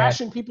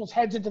crashing people's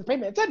heads into the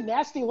pavement. It's a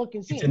nasty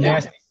looking scene.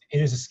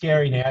 It is a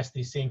scary,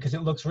 nasty scene because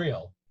it looks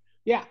real.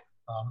 Yeah.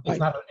 It's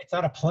not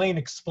a plane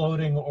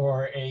exploding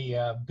or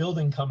a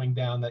building coming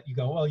down that you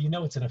go, well,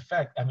 it's an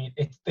effect. I mean,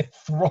 they're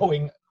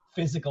throwing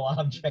physical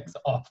objects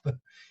off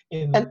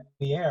in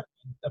the air.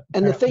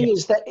 And the thing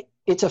is that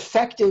it's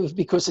effective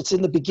because it's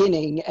in the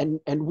beginning,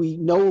 and we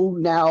know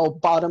now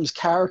Bottom's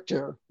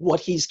character, what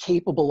he's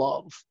capable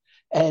of.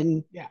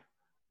 And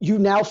you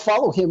now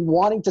follow him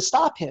wanting to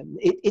stop him.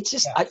 It's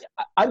just,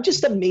 I'm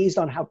just amazed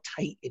on how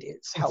tight it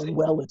is, how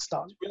well it's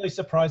done. It's really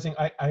surprising.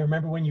 I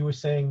remember when you were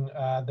saying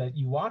that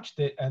you watched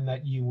it and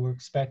that you were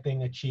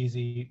expecting a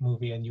cheesy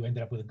movie and you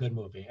ended up with a good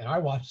movie. And I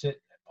watched it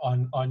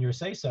on your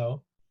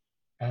say-so,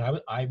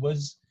 and I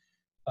was,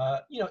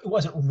 it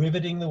wasn't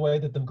riveting the way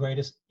that the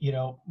greatest,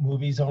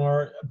 movies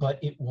are, but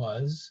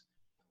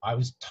I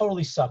was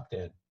totally sucked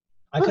in.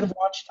 I could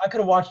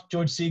have watched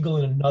George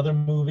Segal in another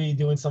movie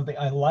doing something.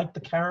 I like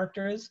the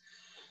characters.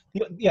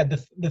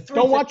 The three.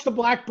 Don't watch The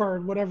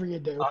Blackbird, whatever you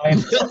do.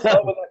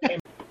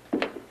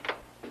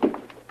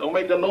 Don't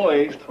make the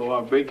noise or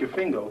I'll break your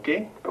finger,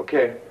 okay?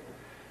 Okay.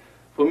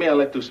 For me, I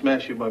like to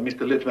smash you, but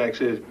Mr. Litvak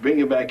says bring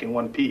you back in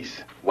one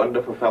piece.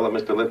 Wonderful fellow,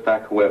 Mr.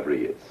 Litvak, whoever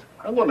he is.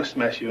 I'm going to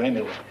smash you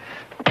anyway.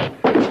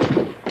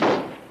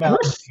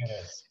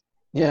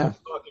 Yeah. I'm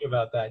talking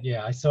about that.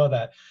 Yeah, I saw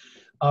that.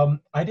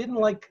 I didn't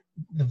like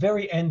the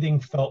very ending.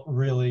 Felt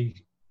really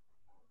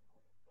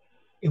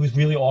it was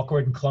really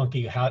awkward and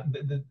clunky. How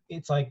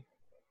it's like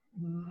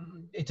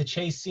it's a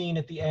chase scene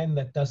at the end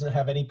that doesn't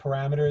have any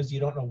parameters. You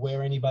don't know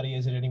where anybody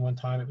is at any one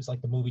time. It was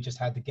like the movie just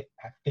had to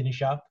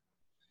finish up.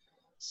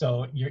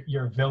 So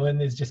your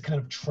villain is just kind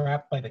of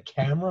trapped by the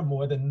camera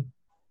more than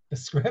the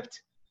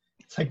script.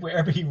 It's like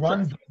wherever he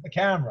runs, there's the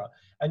camera,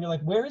 and you're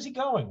like, where is he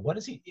going? What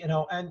is he?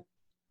 And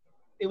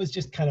it was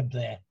just kind of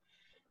bleh.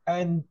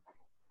 And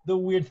the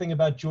weird thing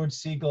about George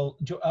Segal,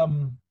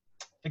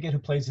 forget who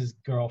plays his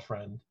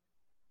girlfriend.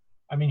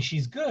 I mean,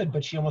 she's good,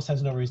 but she almost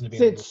has no reason to be.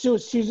 Is it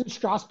Susan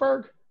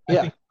Strasberg?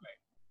 Yeah.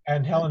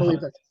 And Helen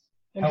Hunt.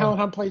 And Helen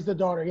Hunt plays the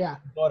daughter. Yeah.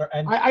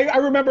 And I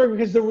remember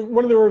because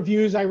one of the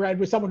reviews I read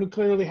was someone who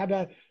clearly had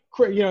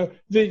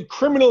the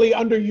criminally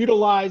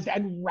underutilized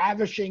and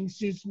ravishing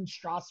Susan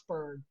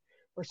Strasberg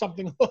or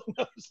something along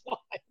those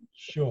lines.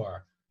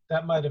 Sure,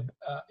 that might have.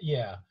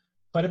 Yeah.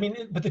 But I mean,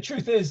 but the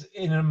truth is,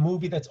 in a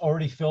movie that's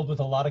already filled with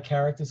a lot of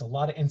characters, a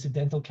lot of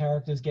incidental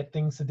characters get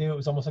things to do. It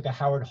was almost like a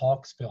Howard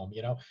Hawks film,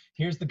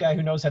 Here's the guy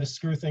who knows how to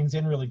screw things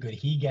in really good.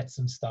 He gets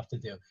some stuff to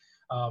do.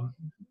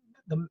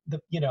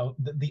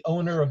 The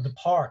owner of the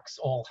parks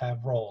all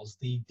have roles.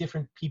 The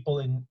different people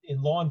in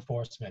law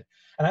enforcement,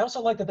 and I also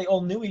like that they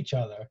all knew each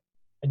other,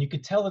 and you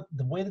could tell that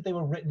the way that they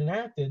were written and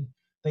acted,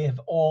 they have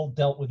all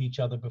dealt with each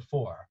other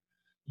before.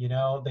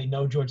 They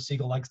know George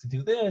Segal likes to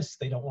do this.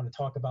 They don't want to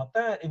talk about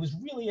that. It was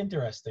really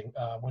interesting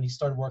when he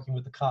started working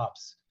with the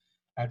cops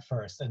at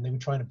first, and they were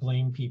trying to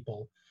blame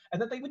people.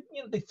 And that they would,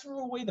 they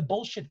threw away the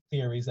bullshit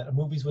theories that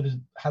movies would have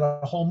had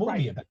a whole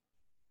movie about.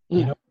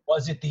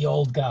 Was it the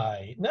old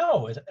guy?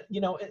 No,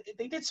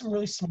 they did some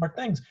really smart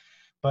things.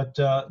 But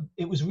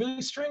it was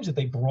really strange that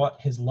they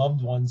brought his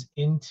loved ones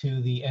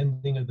into the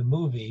ending of the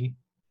movie.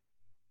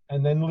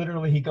 And then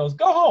literally he goes,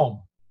 go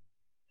home.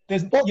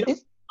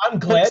 I'm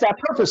glad. It's that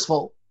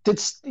purposeful.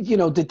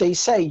 Did they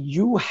say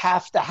you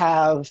have to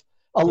have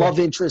a love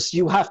interest?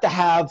 You have to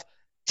have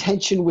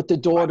tension with the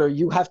daughter.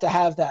 You have to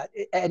have that.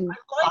 And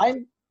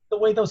I'm the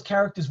way those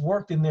characters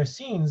worked in their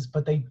scenes,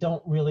 but they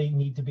don't really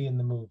need to be in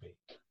the movie.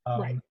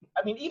 Right.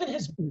 I mean, even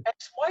his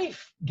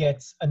ex-wife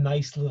gets a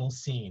nice little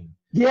scene.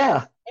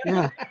 Yeah.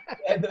 Yeah.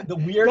 And the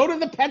weird. Go to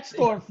the pet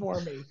store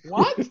for me.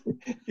 What?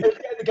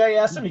 The guy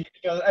asked me.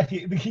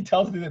 He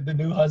tells me that the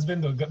new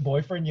husband or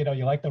boyfriend, you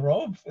like the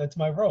robe? That's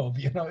my robe.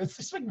 It's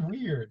just like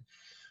weird.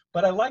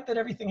 But I like that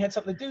everything had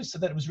something to do, so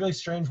that it was really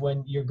strange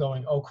when you're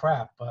going, oh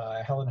crap,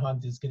 Helen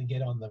Hunt is going to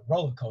get on the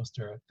roller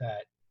coaster.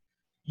 That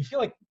you feel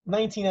like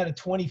 19 out of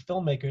 20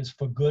 filmmakers,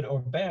 for good or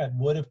bad,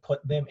 would have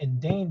put them in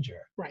danger.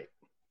 Right.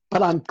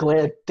 But I'm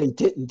glad they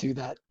didn't do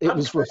that. It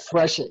was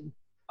refreshing.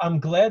 I'm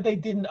glad they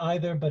didn't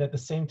either, but at the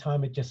same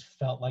time, it just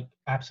felt like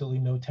absolutely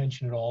no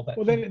tension at all.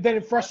 Then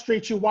it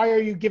frustrates you. Why are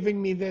you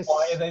giving me this?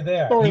 Why are they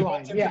there?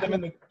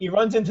 He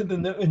runs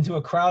into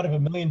a crowd of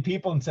 1 million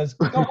people and says,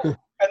 "Go," and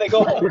they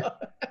go home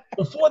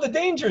before the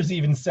danger's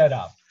even set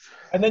up.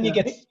 And then you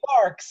get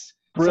Sparks.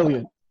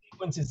 Brilliant. So the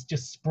sequence is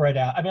just spread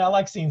out. I mean, I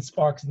like seeing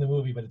Sparks in the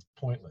movie, but it's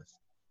pointless.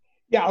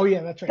 Yeah. Oh,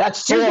 yeah. That's right. That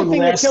song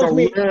lasts a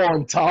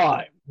long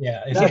time.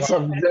 Yeah, that's a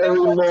very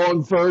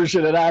long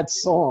version of that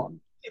song.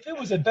 If it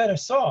was a better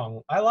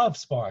song, I love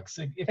Sparks.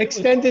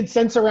 Extended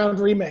Sense Around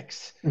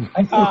remix.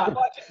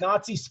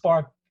 Nazi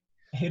Spark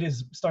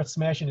starts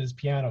smashing his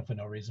piano for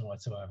no reason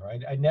whatsoever.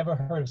 I never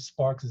heard of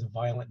Sparks as a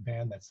violent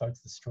band that starts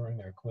destroying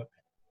their equipment.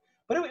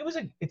 But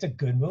it's a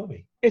good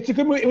movie. It's a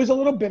good movie. It was a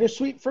little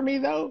bittersweet for me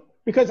though,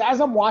 because as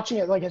I'm watching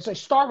it, like as I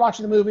start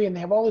watching the movie and they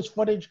have all this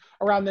footage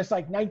around this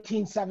like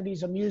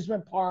 1970s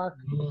amusement park,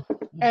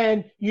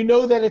 and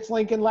that it's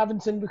Lincoln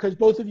Levinson because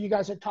both of you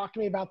guys had talked to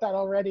me about that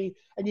already,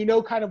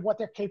 and kind of what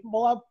they're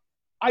capable of.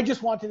 I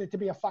just wanted it to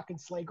be a fucking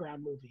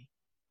Slayground movie.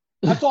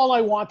 That's all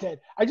I wanted.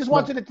 I just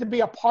wanted it to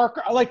be a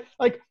Parker, like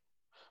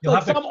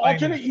some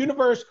alternate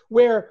universe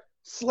where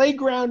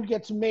Slayground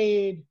gets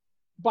made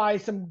by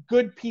some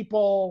good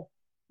people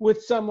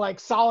with some like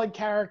solid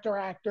character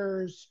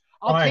actors.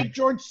 I'll take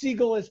George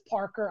Segal as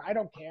Parker. I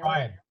don't care.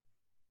 Ryan,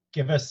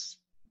 give us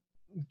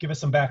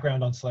some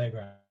background on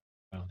Slayground.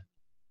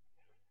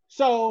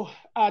 So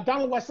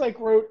Donald Westlake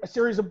wrote a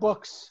series of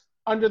books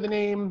under the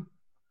name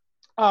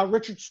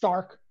Richard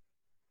Stark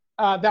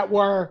that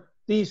were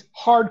these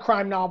hard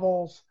crime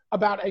novels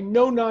about a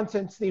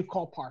no-nonsense thief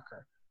called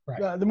Parker.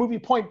 Right. The movie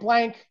Point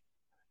Blank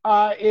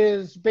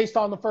is based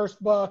on the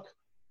first book.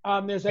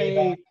 There's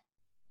a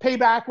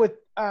Payback with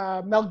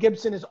Mel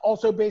Gibson is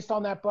also based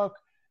on that book.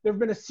 There have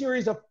been a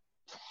series of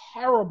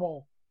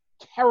terrible,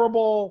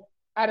 terrible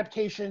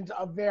adaptations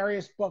of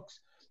various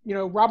books.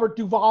 Robert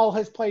Duvall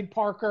has played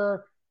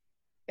Parker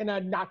in a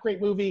not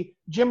great movie.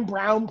 Jim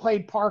Brown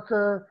played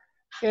Parker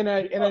in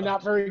a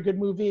not very good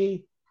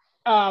movie.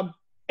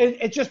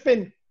 It's just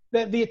been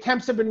the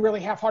attempts have been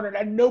really half-hearted,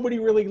 and nobody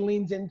really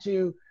leans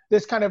into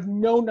this kind of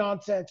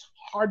no-nonsense,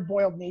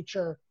 hard-boiled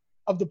nature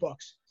of the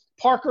books.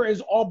 Parker is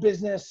all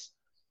business.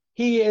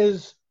 He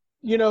is,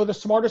 the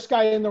smartest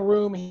guy in the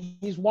room.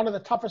 He's one of the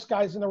toughest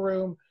guys in the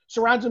room,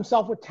 surrounds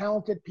himself with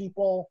talented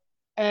people,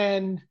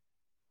 and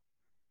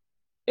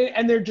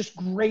they're just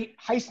great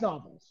heist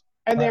novels.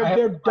 and they're I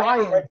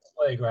dying. haven't read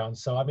Playground,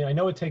 so I mean, I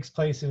know it takes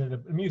place in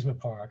an amusement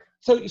park.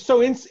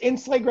 So in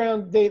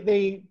Slayground,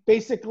 they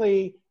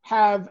basically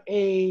have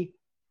a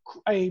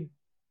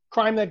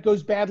crime that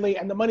goes badly,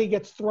 and the money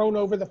gets thrown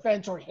over the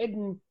fence or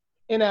hidden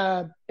in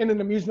an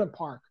amusement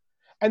park.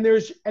 And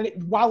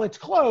while it's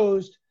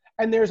closed,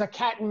 and there's a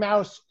cat and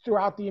mouse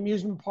throughout the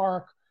amusement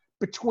park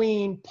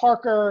between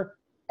Parker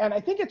and I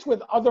think it's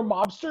with other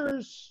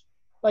mobsters,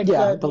 like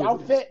the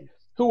outfit,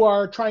 who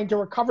are trying to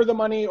recover the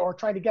money or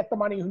trying to get the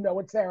money, who know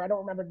it's there. I don't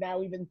remember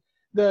now even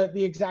the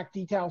exact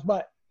details,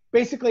 but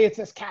basically it's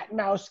this cat and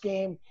mouse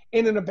game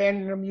in an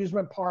abandoned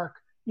amusement park,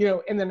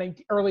 in the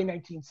early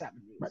 1970s.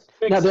 Right.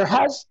 Now there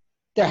has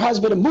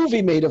been a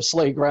movie made of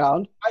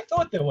Slayground. I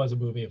thought there was a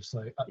movie of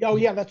Slay. Oh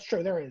yeah, that's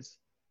true. There is.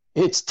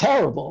 It's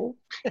terrible.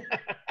 Is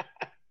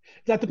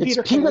that the It's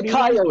Peter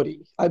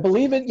Coyote? I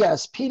believe it.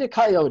 Yes, Peter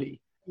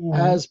Coyote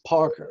as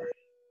Parker.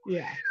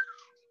 Yeah.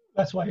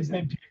 That's why his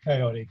name Peter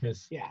Coyote,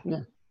 because yeah.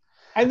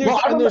 And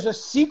there's a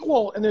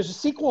sequel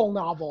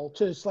novel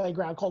to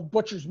Slayground called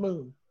Butcher's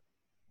Moon.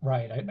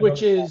 Right.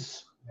 Which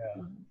is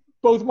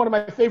both one of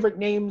my favorite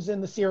names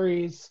in the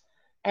series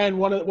and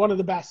one of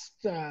the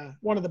best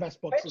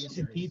books in the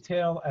series.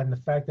 Detail and the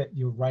fact that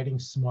you're writing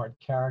smart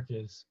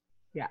characters,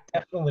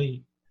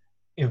 definitely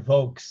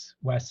evokes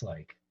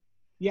Westlake.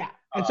 Yeah,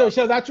 and so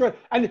that's what,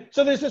 and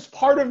so there's this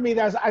part of me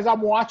that as I'm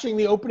watching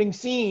the opening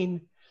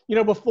scene,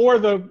 before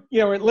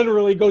it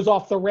literally goes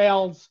off the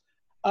rails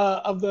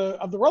of the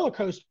roller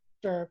coaster,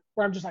 where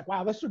I'm just like,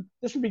 wow, this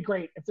would be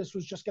great if this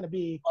was just going to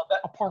be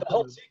a park.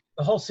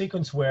 The whole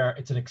sequence where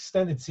it's an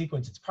extended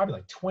sequence, it's probably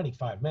like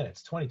 25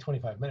 minutes, where it's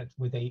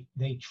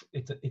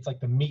like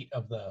the meat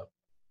of the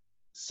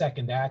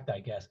second act, I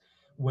guess,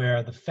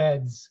 where the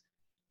feds,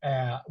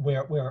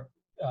 where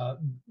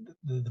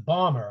the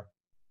bomber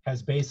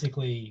has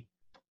basically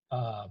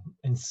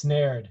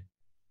ensnared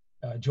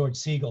George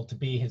Siegel to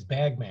be his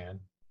bagman,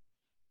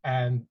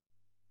 and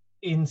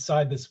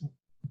inside this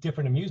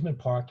different amusement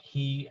park,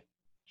 he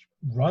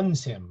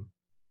runs him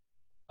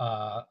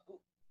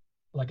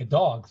like a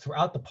dog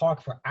throughout the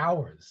park for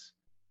hours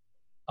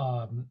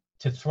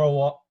to throw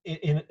off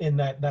in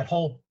that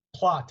whole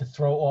plot to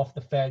throw off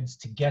the feds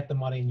to get the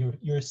money. And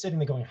you're sitting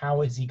there going,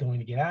 how is he going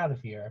to get out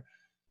of here?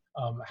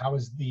 How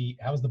is the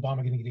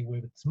bomber going to get away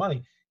with this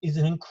money? Is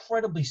an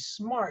incredibly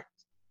smart,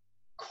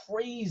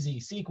 crazy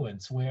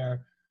sequence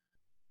where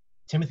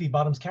Timothy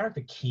Bottom's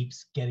character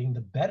keeps getting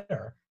the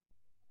better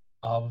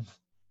of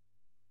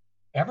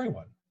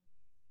everyone.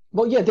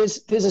 Well, yeah,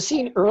 there's a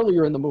scene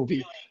earlier in the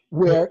movie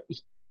where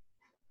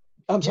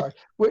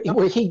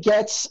where he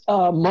gets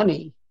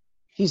money.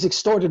 He's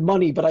extorted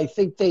money, but I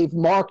think they've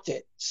marked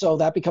it, so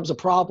that becomes a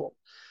problem.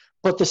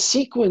 But the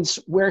sequence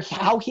where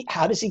how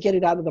does he get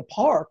it out of the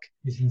park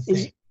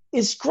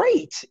is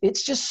great.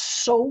 It's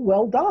just so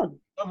well done.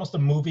 Almost a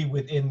movie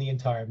within the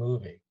entire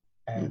movie,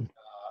 and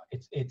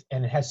it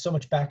has so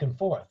much back and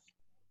forth.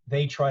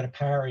 They try to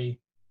parry.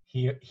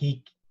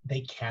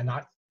 They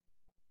cannot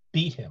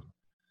beat him,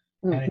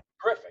 and it's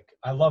terrific.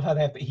 I love how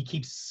he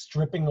keeps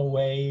stripping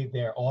away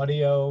their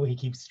audio. He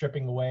keeps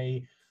stripping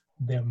away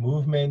their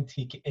movement.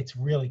 It's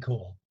really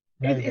cool.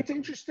 It's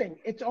interesting.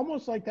 It's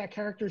almost like that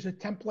character's a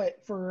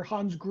template for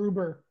Hans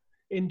Gruber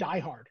in Die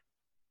Hard.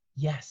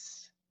 Yes.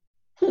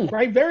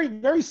 Right? Very,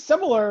 very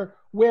similar,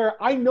 where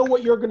I know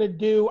what you're going to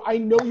do. I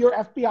know your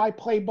FBI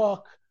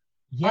playbook.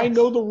 Yes. I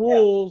know the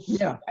rules.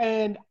 Yeah.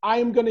 And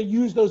I'm going to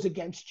use those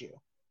against you.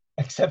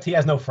 Except he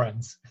has no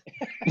friends.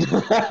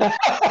 Yeah,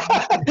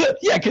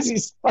 because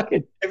he's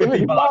fucking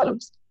Timothy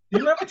Bottoms. Do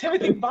you remember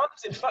Timothy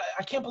Bottoms?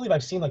 I can't believe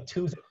I've seen like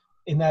two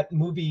in that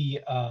movie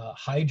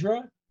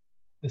Hydra,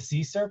 the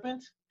Sea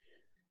Serpent,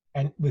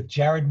 and with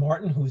Jared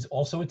Martin, who's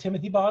also a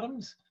Timothy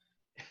Bottoms.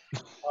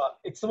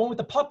 It's the one with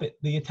the puppet,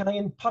 the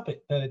Italian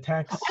puppet that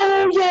attacks.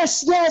 Oh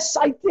yes,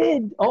 I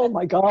did. Oh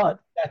my God,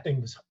 that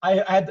thing was.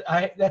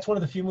 That's one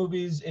of the few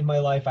movies in my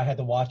life I had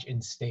to watch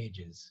in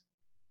stages,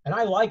 and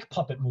I like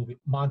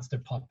monster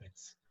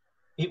puppets.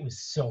 It was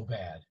so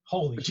bad.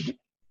 Holy shit.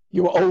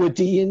 You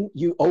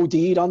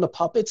OD'd on the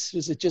puppets?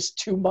 Was it just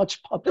too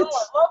much puppets? No,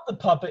 I love the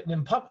puppet,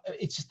 and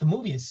it's just the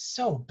movie is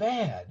so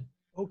bad.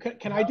 Okay,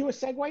 can I do a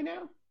segue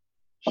now?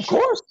 Of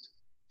course.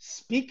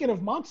 Speaking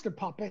of monster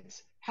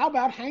puppets, how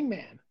about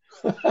Hangman?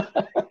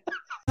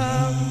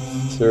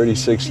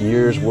 36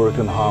 years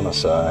working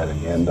homicide,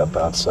 and you end up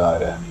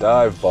outside a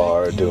dive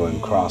bar doing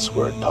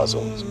crossword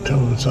puzzles. Tell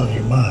me what's on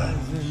your mind.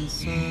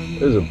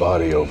 There's a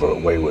body over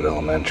at Waywood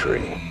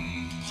Elementary.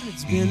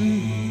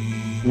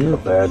 Your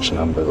badge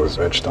number was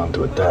etched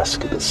onto a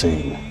desk at the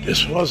scene.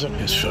 This wasn't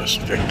his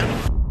first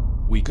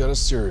victim. We got a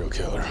serial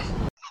killer.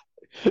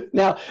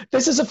 Now,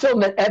 this is a film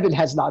that Evan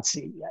has not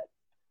seen yet.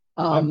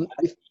 I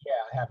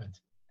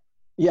haven't.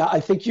 Yeah, I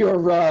think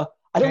you're, I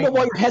don't know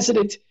why you're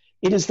hesitant.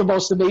 It is the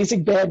most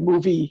amazing bad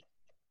movie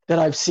that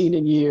I've seen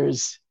in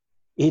years.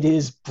 It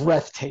is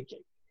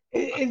breathtaking.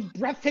 It's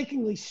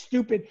breathtakingly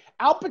stupid.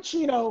 Al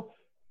Pacino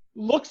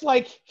looks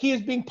like he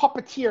is being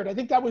puppeteered. I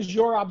think that was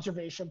your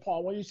observation,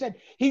 Paul, where you said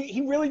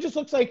he really just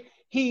looks like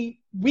they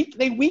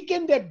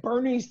weekend at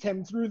Bernie's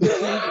him through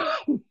this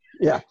movie.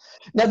 Yeah.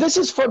 Now this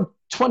is from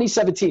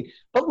 2017,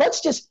 but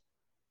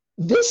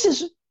this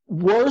is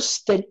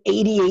worse than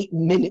 88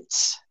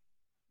 Minutes,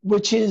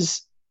 which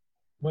is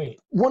one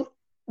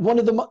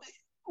of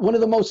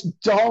the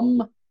most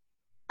dumb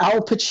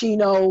Al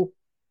Pacino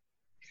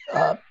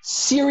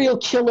serial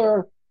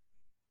killer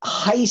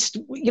heist.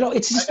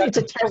 It's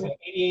a terrible.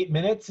 88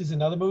 Minutes is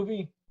another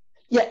movie.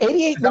 Yeah,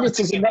 88 Minutes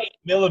is 8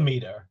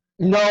 millimeter.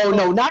 No,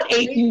 not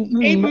 8.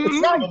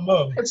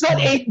 It's not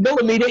 8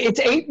 millimeter. It's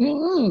 8.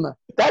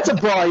 That's a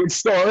Brian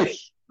story.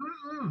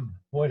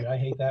 Boy, I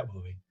hate that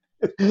movie.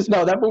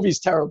 No, that movie's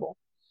terrible.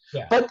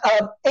 Yeah. But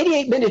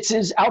 88 Minutes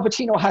is Al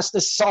Pacino has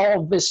to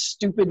solve this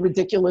stupid,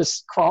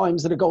 ridiculous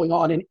crimes that are going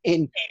on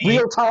in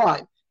real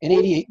time in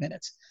 88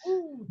 minutes.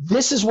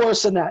 This is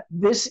worse than that.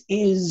 This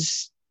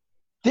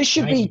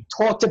should be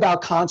talked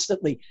about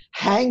constantly.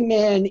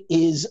 Hangman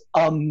is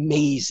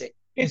amazing.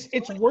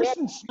 It's worse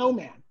than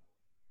Snowman.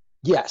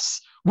 Yes,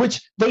 which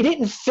they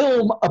didn't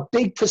film a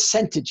big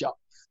percentage of.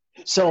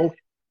 So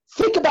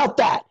think about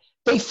that.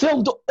 They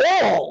filmed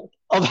all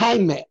of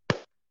Hangman.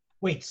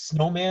 Wait,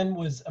 Snowman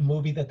was a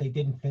movie that they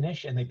didn't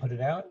finish and they put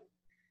it out?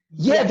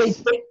 Yeah,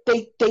 yes.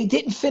 they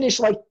didn't finish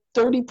like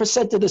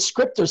 30% of the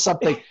script or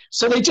something.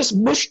 So they just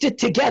mushed it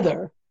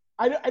together.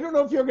 I don't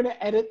know if you're going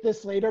to edit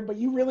this later, but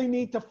you really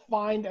need to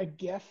find a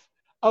GIF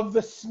of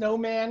the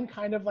snowman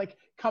kind of like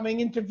coming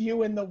into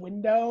view in the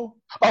window.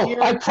 Oh,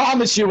 here. I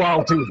promise you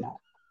I'll do that.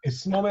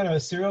 Is Snowman a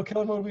serial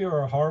killer movie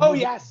or a horror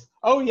movie?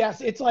 Oh,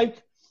 yes. It's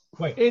like,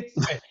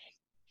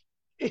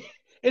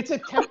 it's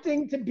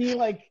attempting to be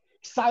like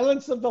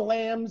Silence of the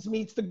Lambs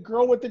meets The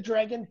Girl with the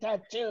Dragon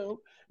Tattoo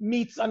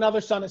meets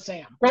Another Son of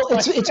Sam. Well,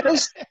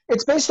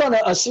 it's based on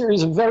a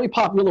series of very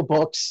popular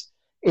books.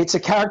 It's a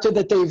character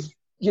that they've,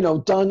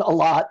 done a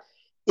lot.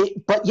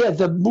 But yeah,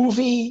 the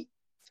movie,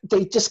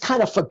 they just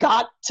kind of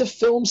forgot to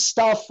film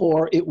stuff,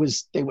 or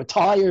they were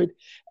tired,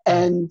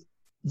 and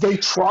they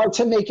tried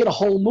to make it a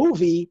whole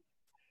movie,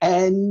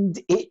 and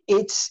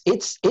it's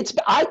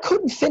I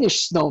couldn't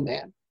finish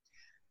Snowman.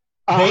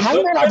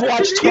 Hangman I've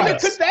watched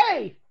twice.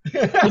 Today.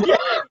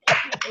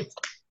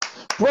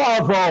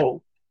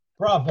 Bravo.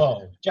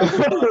 Bravo.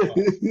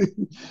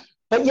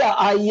 But yeah,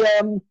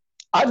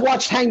 I've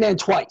watched Hangman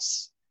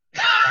twice.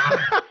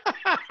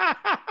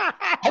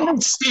 I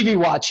made Stevie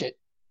watch it,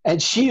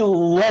 and she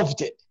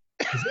loved it.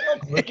 Is it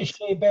like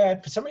Ricochet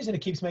bad? For some reason,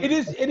 it keeps making.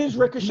 It is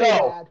Ricochet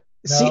bad.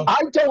 No. See,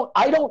 I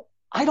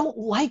don't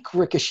like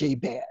Ricochet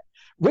bad.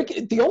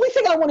 The only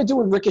thing I want to do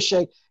with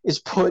Ricochet is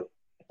put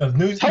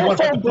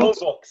telephone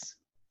books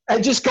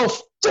and just go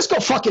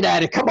fucking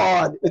at it. Come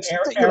on, it's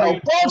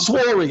Bronx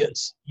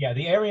Warriors. Yeah,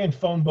 the Aryan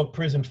phone book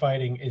prison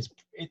fighting is.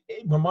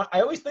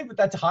 I always think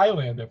that's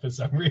Highlander for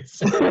some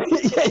reason.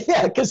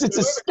 yeah, because it's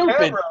a stupid.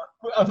 Camera,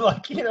 I'm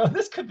like,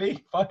 this could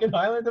be fucking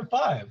Highlander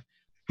 5.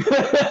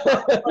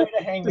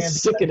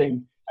 It's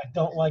sickening. I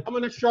don't like. I'm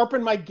gonna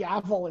sharpen my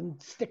gavel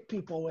and stick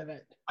people with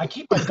it. I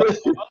keep my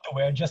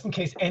underwear just in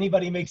case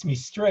anybody makes me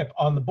strip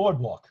on the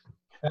boardwalk.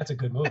 That's a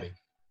good movie.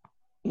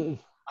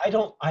 I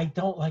don't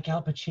like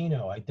Al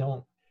Pacino. I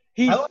don't.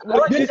 You're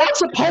not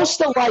supposed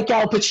to like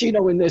Al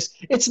Pacino in this.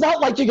 It's not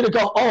like you're going to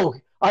go, oh,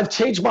 I've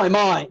changed my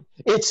mind.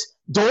 It's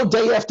Dog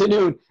Day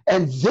Afternoon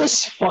and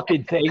this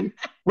fucking thing,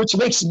 which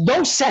makes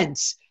no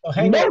sense.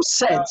 No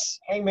sense.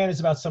 Hangman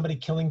is about somebody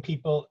killing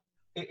people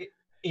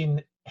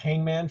in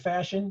Hangman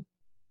fashion.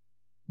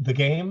 The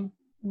game?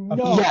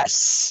 No.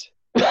 Yes.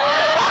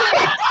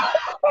 I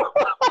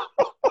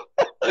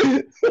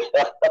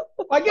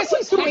guess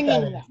he's hanging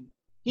them.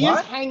 He is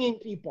hanging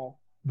people.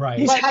 Right.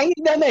 He's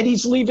hanging them and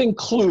he's leaving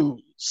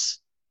clues.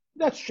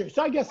 That's true.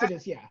 So I guess it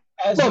is, yeah.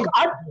 Look,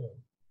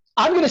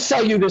 I'm going to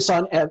sell you this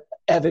on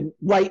Evan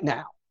right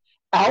now.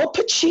 Al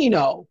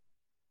Pacino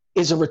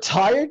is a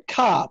retired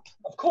cop.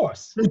 Of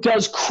course. Who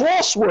does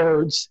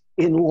crosswords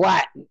in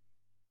Latin.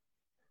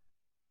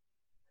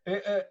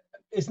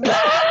 Isn't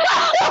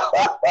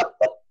that...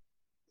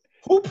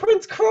 Who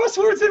prints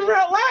crosswords in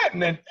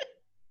Latin? And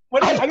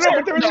I don't know,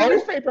 but there was a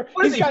newspaper.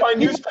 What does he find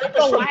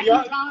newspapers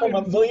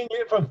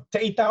from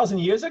 8,000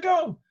 years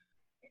ago?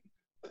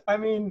 I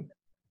mean,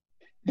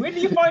 where do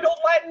you find old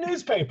Latin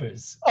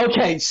newspapers?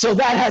 Okay, so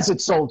that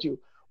hasn't sold you.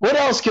 What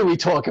else can we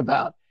talk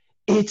about?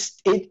 The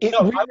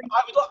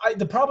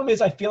problem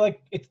is I feel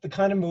like it's the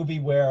kind of movie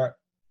where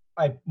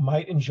I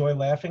might enjoy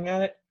laughing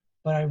at it,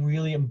 but I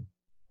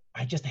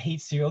just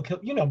hate serial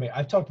killers. You know me,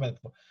 I've talked about it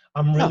before.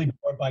 I'm really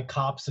bored by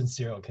cops and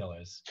serial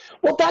killers.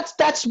 Well,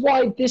 that's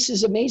why this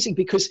is amazing,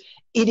 because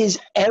it is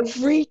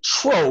every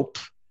trope.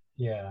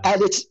 Yeah.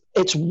 And it's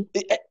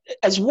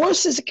as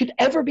worse as it could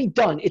ever be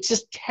done. It's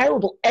just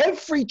terrible.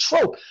 Every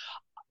trope.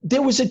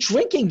 There was a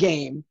drinking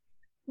game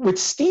with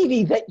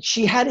Stevie that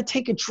she had to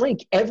take a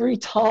drink every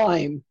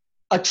time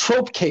a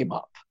trope came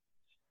up,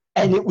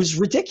 and it was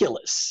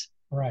ridiculous.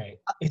 Right.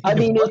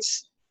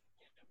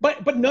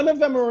 But none of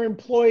them are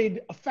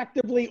employed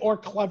effectively or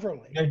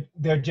cleverly.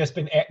 They've just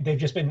been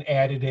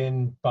added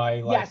in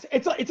by like. Yes,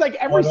 it's like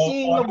every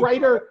scene the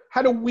writer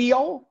had a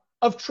wheel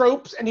of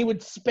tropes and he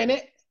would spin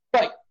it.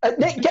 Right,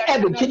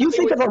 Evan, can you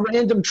think of a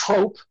random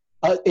trope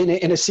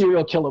in a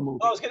serial killer movie.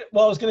 I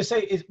was gonna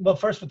say,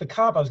 first with the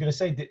cop, I was gonna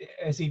say,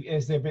 has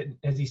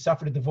he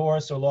suffered a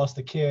divorce or lost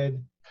a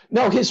kid?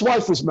 No, his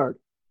wife was murdered.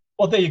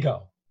 Well, there you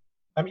go.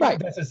 I mean,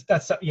 Right.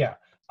 that's yeah.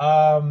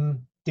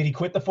 Did he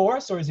quit the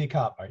force, or is he a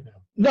cop right now?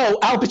 No,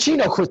 Al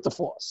Pacino quit the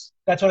force.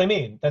 That's what I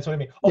mean. Oh,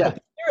 Yeah. but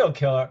the serial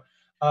killer.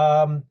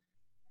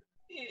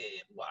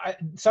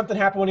 Something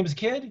happened when he was a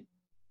kid.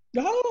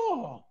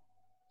 No.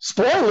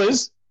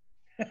 Spoilers.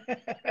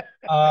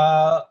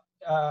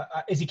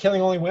 Is he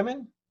killing only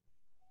women?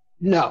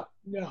 No.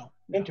 No.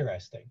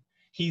 Interesting.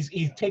 He's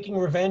taking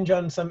revenge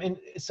on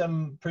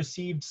some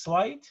perceived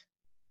slight.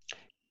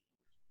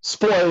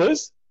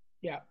 Spoilers.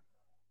 Yeah.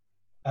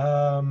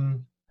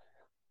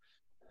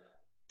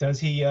 Does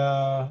he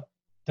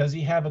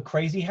have a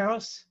crazy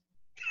house?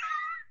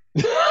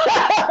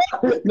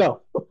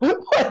 No.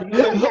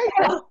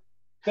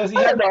 Does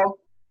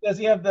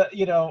he have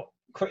the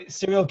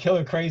serial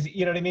killer crazy?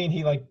 You know what I mean?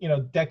 He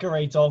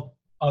decorates all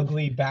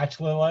ugly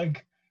bachelor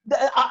like.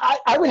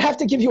 I would have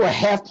to give you a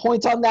half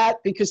point on that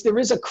because there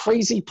is a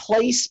crazy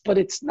place, but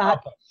it's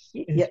not.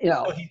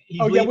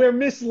 We're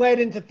misled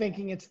into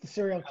thinking it's the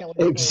serial killer.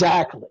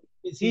 Exactly.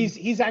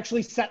 He's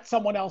actually set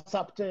someone else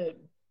up to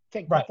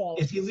think. Right.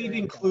 Is he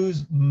leaving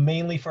clues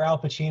mainly for Al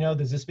Pacino?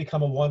 Does this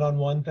become a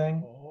one-on-one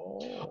thing?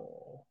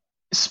 Oh.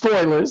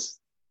 Spoilers.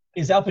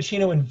 Is Al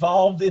Pacino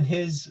involved in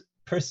his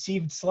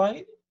perceived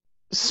slight?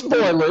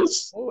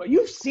 Spoilers. Oh,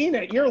 you've seen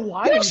it. You're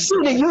lying. You've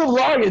seen it. You're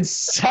lying,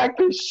 sack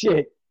of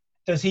shit.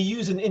 Does he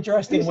use an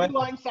interesting weapon?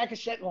 Lying sack of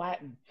shit in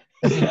Latin.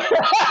 Does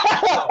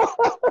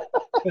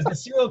the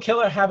serial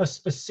killer have a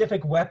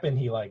specific weapon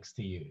he likes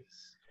to use?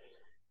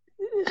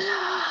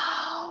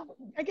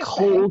 I guess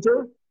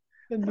colder.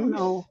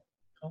 No.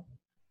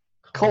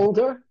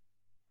 Colder.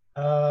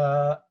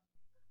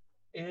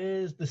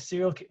 Is the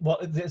serial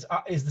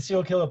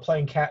killer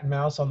playing cat and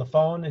mouse on the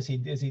phone? Is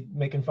he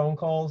making phone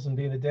calls and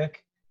being a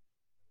dick?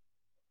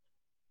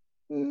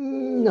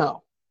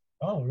 No.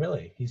 Oh,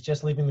 really? He's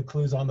just leaving the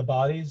clues on the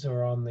bodies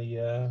or on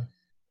the.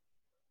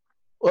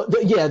 Well,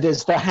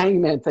 there's the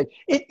hangman thing.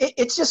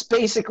 It's just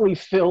basically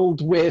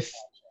filled with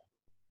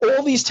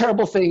all these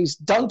terrible things,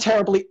 done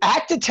terribly,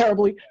 acted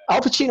terribly.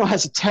 Al Pacino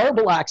has a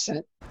terrible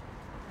accent.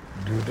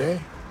 Do they?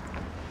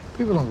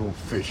 People don't go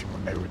fishing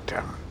when they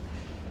retire.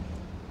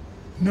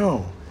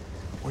 No.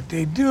 What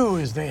they do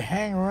is they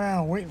hang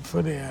around waiting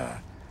for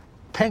their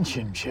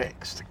pension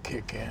checks to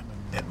kick in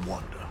and then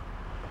wonder,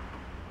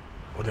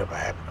 whatever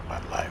happened to my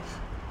life?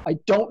 I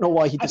don't know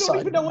why he decided. I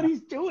don't even know what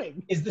he's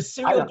doing. Is the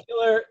serial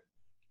killer,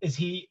 is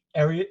he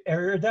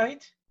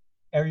erudite?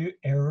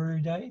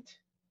 Erudite?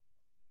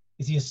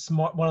 Is he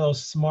one of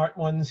those smart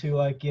ones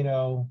who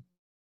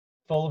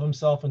full of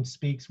himself and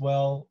speaks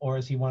well, or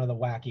is he one of the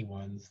wacky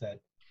ones that?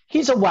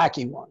 He's a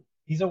wacky one.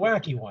 He's a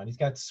wacky one. He's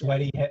got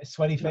sweaty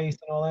face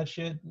and all that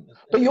shit.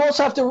 But you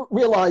also have to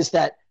realize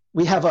that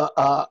we have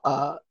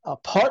a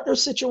partner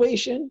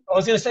situation. I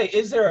was gonna say,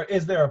 is there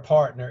a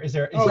partner? Is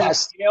there a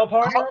female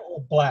partner or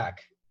black?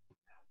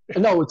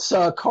 No, it's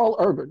Carl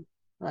Urban,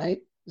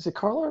 right? Is it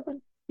Carl Urban?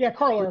 Yeah,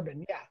 Carl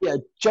Urban. Yeah. Yeah,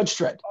 Judge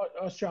Dredd.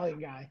 Australian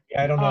guy.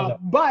 Yeah, I don't know that.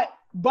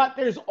 But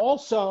there's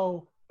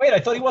also. Wait, I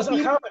thought he wasn't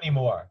a cop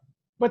anymore.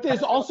 But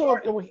there's also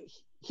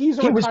he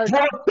was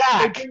brought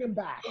back. They bring him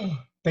back.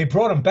 They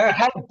brought him back.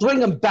 They had to bring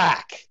him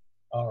back.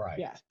 All right.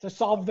 Yeah, to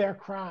solve their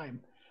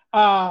crime. Did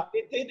Al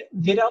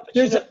Pacino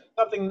do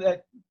something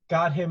that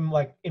got him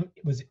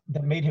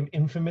that made him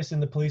infamous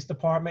in the police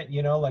department?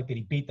 Did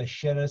he beat the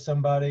shit out of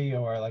somebody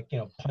or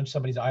punch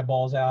somebody's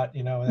eyeballs out?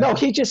 No,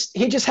 he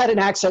just had an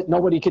accent.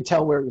 Nobody could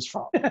tell where he was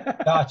from.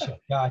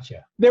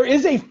 Gotcha. There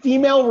is a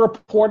female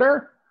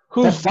reporter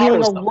who's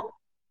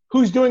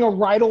doing a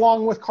ride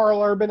along with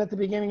Carl Urban at the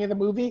beginning of the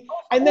movie,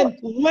 and then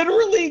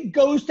literally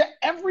goes to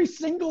every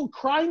single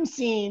crime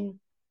scene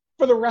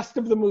for the rest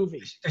of the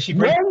movie. Does she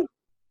bring?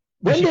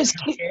 When does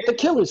the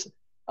killers?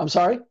 I'm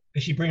sorry.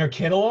 Does she bring her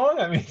kid along?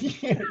 I mean,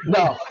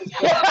 no.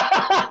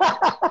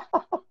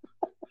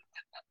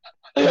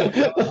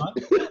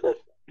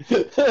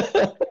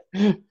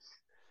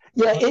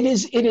 Yeah,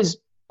 it is.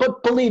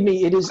 But believe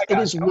me, it is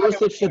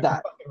worth it for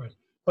that.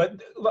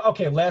 But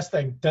okay, last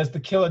thing. Does the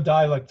killer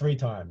die 3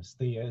 times?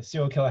 The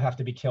serial killer have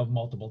to be killed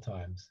multiple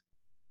times?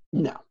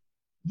 No.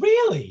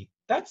 Really?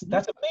 That's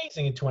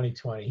amazing in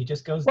 2020. He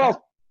just goes.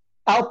 Well,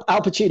 Al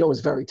Pacino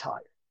is very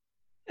tired.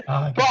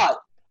 But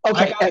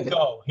okay, I gotta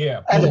go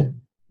here.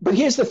 Evan, but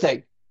here's the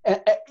thing.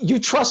 You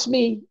trust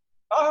me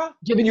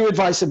giving you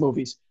advice in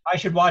movies. I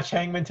should watch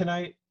Hangman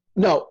tonight?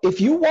 No,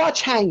 if you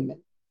watch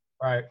Hangman,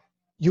 right,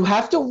 you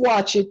have to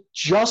watch it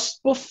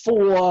just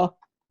before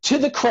to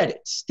the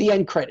credits, the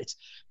end credits,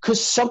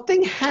 because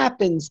something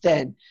happens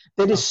then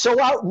that is so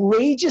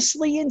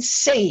outrageously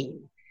insane,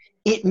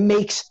 it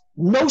makes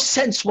no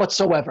sense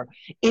whatsoever.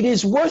 It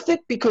is worth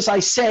it because I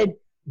said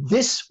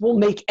this will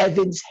make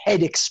Evan's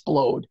head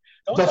explode.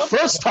 The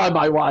first time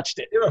I watched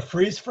it. Is there a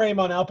freeze frame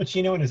on Al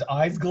Pacino and his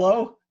eyes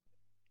glow?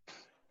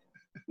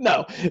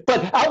 No,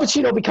 but Al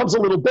Pacino becomes a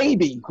little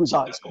baby whose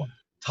eyes glow.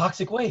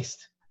 Toxic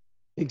waste.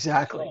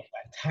 Exactly. Oh,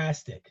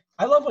 fantastic.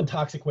 I love when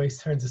toxic waste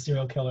turns a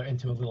serial killer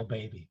into a little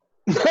baby.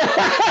 That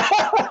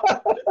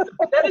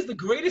is the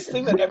greatest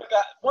thing that ever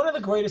got. One of the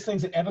greatest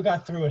things that ever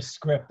got through a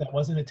script that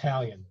wasn't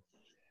Italian.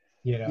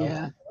 You know.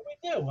 Yeah. What do we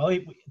do? Well,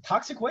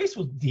 toxic waste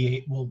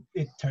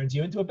it turns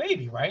you into a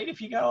baby, right?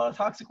 If you got a lot of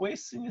toxic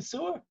waste in your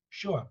sewer,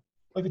 sure.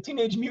 Like the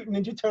Teenage Mutant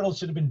Ninja Turtles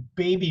should have been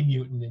Baby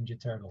Mutant Ninja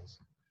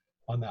Turtles,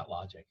 on that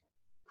logic.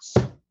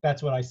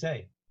 That's what I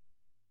say.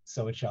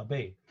 So it shall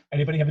be.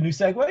 Anybody have a new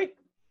segue?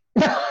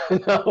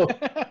 No.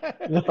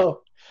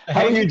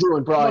 How are you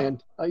doing,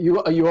 Brian? Are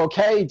you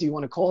okay? Do you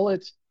want to call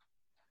it?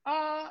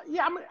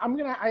 Yeah, I'm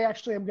gonna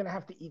have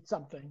to eat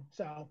something,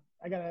 so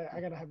I gotta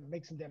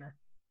make some dinner.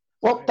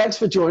 Well, thanks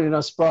for joining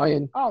us,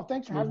 Brian. Oh,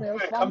 thanks for having me. It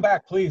was fun. Come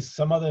back, please,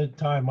 some other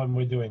time when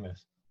we're doing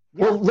this.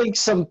 We'll link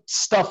some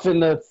stuff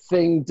in the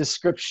thing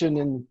description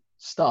and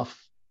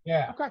stuff.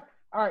 Yeah. Okay.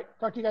 All right.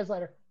 Talk to you guys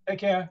later. Take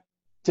care.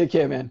 Take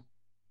care, man.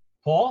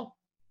 Paul?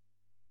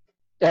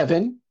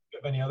 Evan? You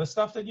have any other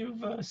stuff that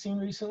you've seen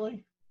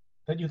recently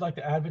that you'd like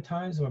to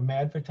advertise or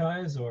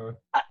madvertise or?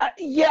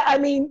 Yeah, I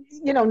mean,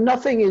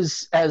 nothing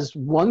is as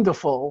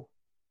wonderful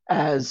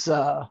as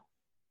Hangman.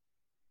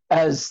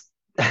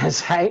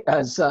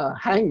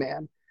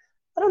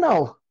 I don't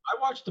know.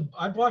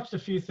 I've watched a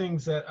few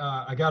things that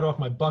I got off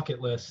my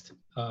bucket list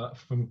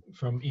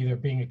from either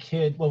being a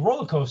kid. Well,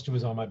 Roller Coaster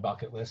was on my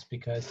bucket list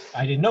because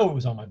I didn't know it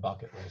was on my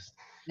bucket list.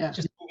 Yeah. It's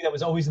just a movie that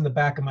was always in the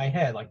back of my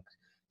head, like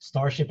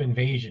Starship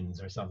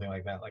Invasions or something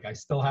like that. Like I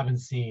still haven't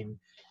seen,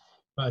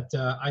 but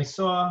I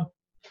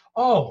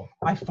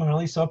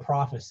finally saw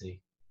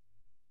Prophecy.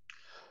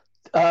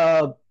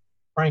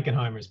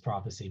 Frankenheimer's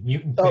Prophecy,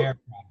 Mutant Bear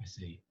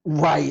Prophecy.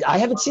 Right. I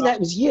haven't seen that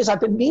in years.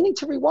 I've been meaning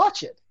to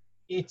rewatch it.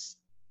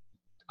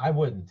 I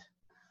wouldn't.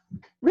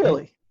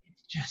 Really?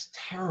 It's just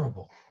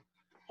terrible.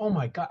 Oh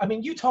my God. I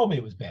mean, you told me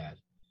it was bad.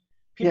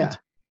 People told me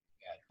it was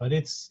bad, but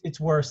it's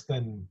worse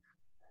than,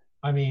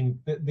 I mean,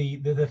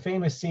 the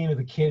famous scene of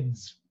the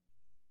kids,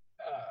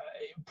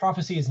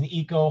 Prophecy is an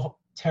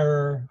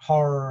eco-terror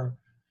horror.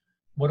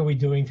 What are we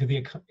doing to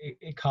the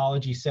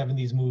ecology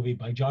 70s movie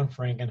by John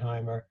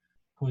Frankenheimer,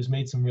 who has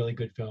made some really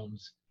good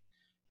films.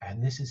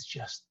 And this is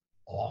just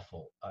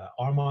awful.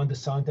 Armand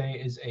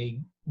Assante is a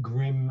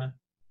grim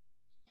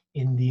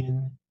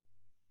Indian.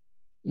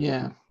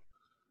 Yeah.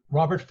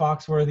 Robert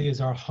Foxworthy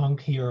is our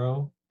hunk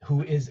hero,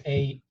 who is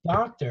a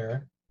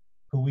doctor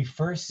who we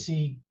first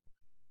see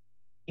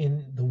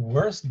in the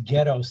worst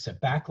ghetto set,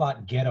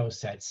 backlot ghetto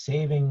set,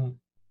 saving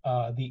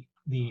the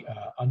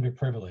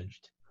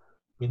underprivileged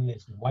in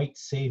this white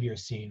savior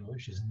scene,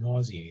 which is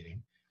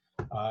nauseating.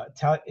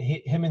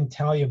 Him and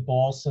Talia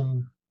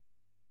Balsam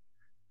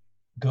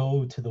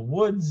go to the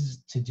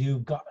woods to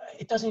do.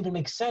 It doesn't even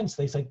make sense.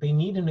 It's like they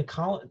need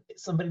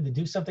somebody to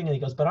do something, and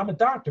he goes, "But I'm a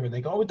doctor," and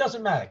they go, "Oh, it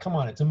doesn't matter. Come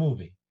on, it's a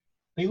movie."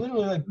 They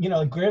literally,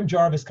 like Graham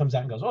Jarvis comes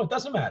out and goes, "Oh, it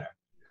doesn't matter."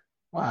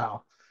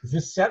 Wow. Does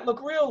this set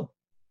look real?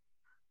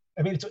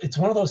 I mean, it's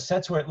one of those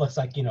sets where it looks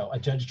like a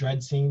Judge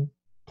Dredd scene,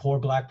 poor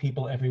black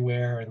people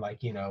everywhere, and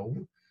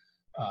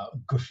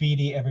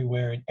graffiti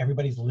everywhere, and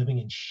everybody's living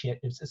in shit.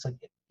 It's like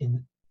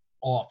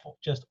awful,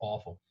 just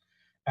awful.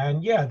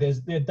 And yeah,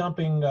 they're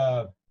dumping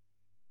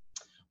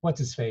what's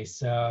his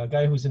face,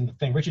 guy who's in the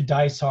thing, Richard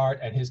Dysart,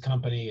 and his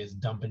company is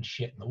dumping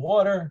shit in the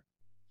water.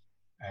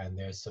 And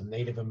there's some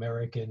Native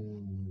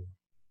American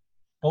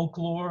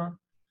folklore,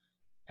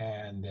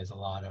 and there's a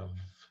lot of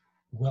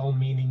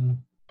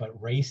well-meaning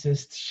but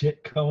racist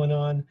shit going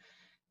on.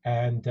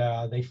 And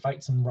they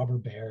fight some rubber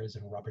bears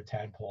and rubber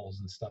tadpoles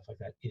and stuff like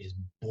that. It is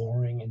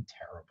boring and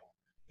terrible.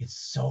 It's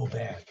so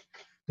bad.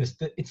 It's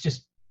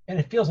just, and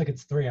it feels like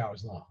it's 3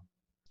 hours long.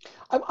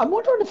 I'm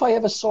wondering if I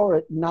ever saw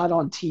it not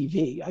on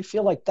TV. I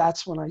feel like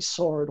that's when I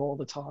saw it all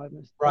the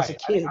time as a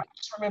kid. I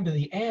just remember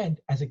the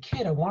end. As a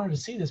kid, I wanted to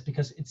see this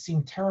because it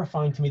seemed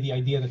terrifying to me, the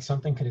idea that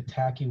something could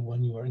attack you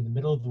when you are in the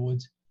middle of the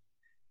woods,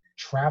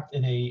 trapped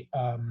in the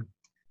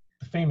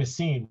famous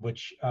scene,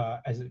 which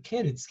as a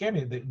kid, it scared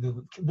me.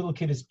 The little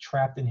kid is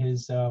trapped in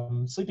his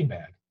sleeping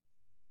bag,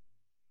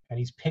 and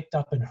he's picked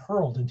up and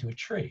hurled into a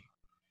tree.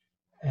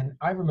 And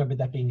I remember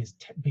that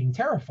being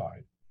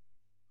terrified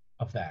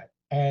of that.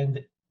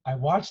 And I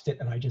watched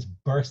it and I just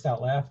burst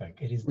out laughing.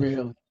 It is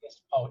really.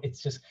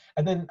 It's just.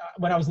 And then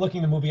when I was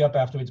looking the movie up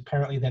afterwards,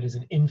 apparently that is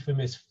an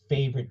infamous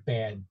favorite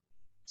bad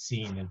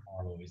scene in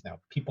horror movies. Now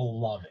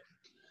people love it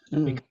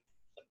because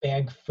the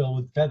bag filled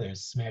with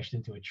feathers smashed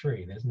into a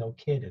tree. There's no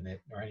kid in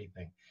it or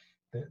anything.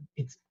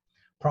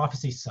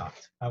 Prophecy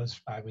sucked. I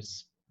was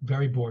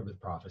very bored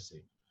with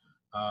Prophecy.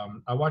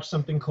 I watched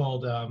something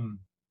called. I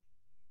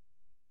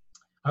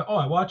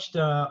watched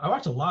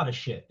a lot of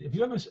shit.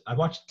 I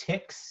watched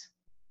Ticks.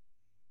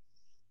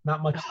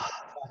 Not much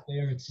out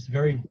there. It's just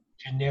very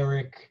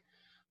generic,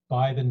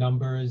 by the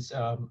numbers.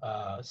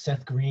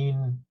 Seth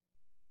Green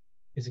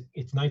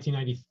it's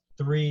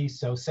 1993,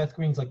 so Seth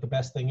Green's like the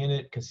best thing in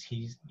it because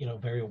he's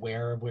very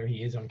aware of where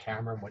he is on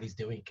camera and what he's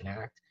doing. He can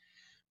act,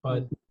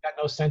 but got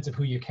no sense of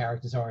who your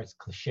characters are. It's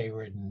cliche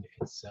ridden.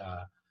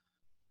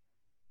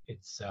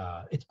 It's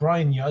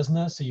Brian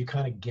Yuzna, so you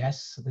kind of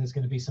guess there's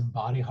going to be some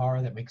body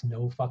horror that makes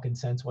no fucking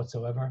sense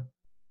whatsoever.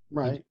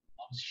 Right.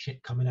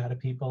 Shit coming out of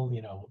people,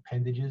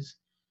 appendages.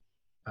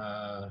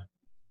 Have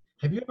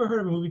you ever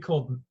heard of a movie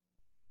called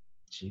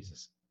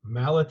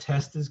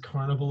Malatesta's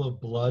Carnival of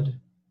Blood?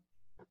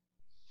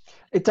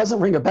 It doesn't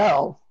ring a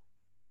bell.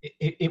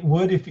 It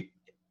would if you,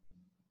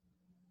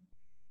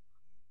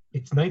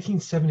 it's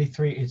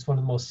 1973. It's one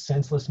of the most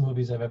senseless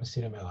movies I've ever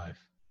seen in my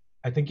life.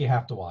 I think you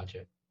have to watch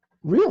it.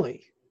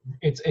 Really?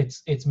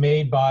 It's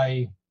made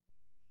by,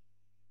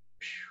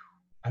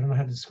 I don't know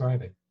how to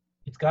describe it.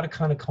 It's got a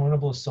kind of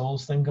Carnival of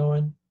Souls thing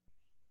going,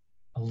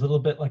 a little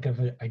bit like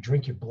I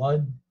drink your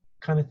blood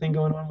kind of thing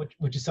going on,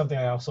 which is something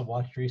I also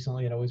watched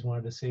recently and always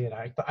wanted to see. And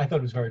I thought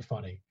it was very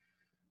funny.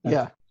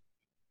 Yeah.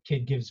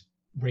 Kid gives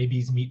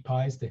rabies meat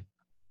pies to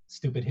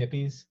stupid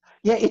hippies.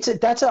 Yeah,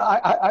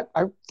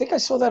 I think I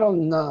saw that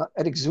on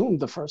at Exhumed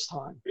the first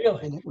time.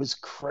 Really? And it was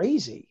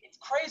crazy. It's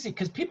crazy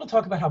because people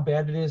talk about how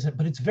bad it is,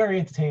 but it's very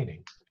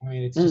entertaining. I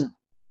mean, it's just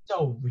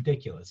so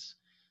ridiculous.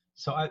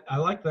 So I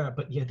like that.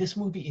 But yeah, this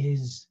movie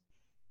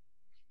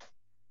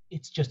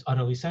it's just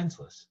utterly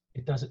senseless.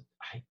 It doesn't,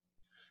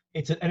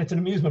 it's an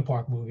amusement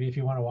park movie. If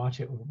you want to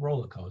watch it with a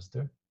roller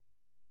coaster,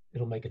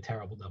 it'll make a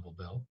terrible double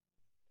bill.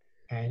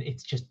 And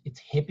it's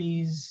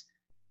hippies,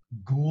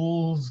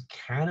 ghouls,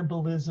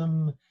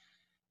 cannibalism,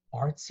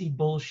 artsy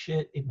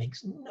bullshit. It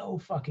makes no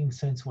fucking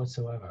sense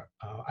whatsoever.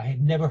 I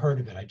had never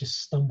heard of it. I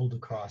just stumbled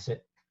across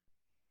it.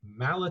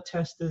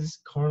 Malatesta's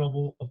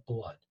Carnival of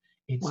Blood.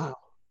 It's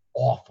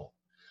awful.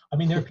 I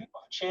mean, there are people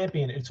who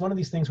champion it. It's one of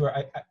these things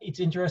where it's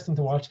interesting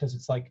to watch because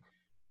it's like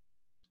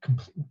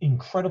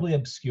incredibly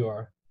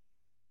obscure,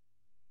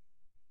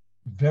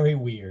 very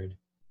weird,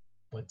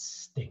 but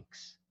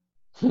stinks.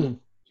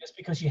 Just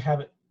because you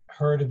haven't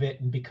heard of it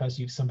and because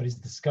somebody's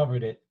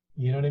discovered it,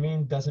 you know what I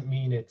mean, doesn't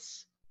mean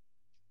it's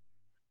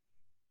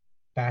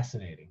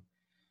fascinating.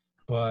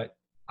 But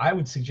I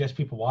would suggest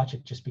people watch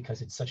it just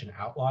because it's such an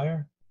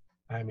outlier.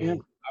 I mean,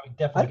 I would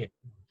definitely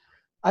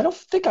I don't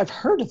think I've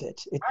heard of it.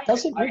 It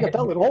doesn't ring a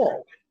bell at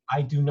all.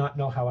 I do not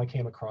know how I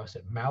came across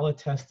it.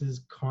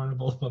 Malatesta's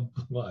Carnival of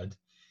Blood.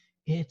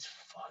 It's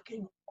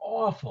fucking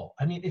awful.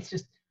 I mean, it's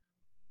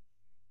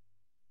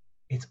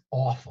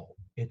awful.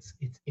 It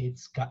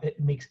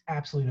makes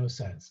absolutely no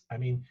sense. I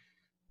mean,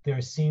 there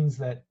are scenes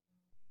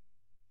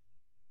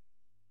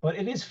but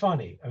it is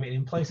funny. I mean,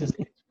 in places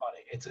it's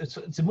funny.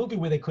 It's a movie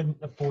where they couldn't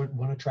afford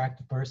one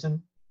attractive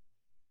person,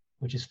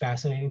 which is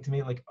fascinating to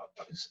me. Like,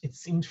 it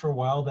seems for a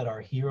while that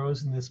our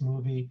heroes in this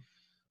movie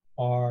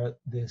are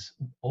this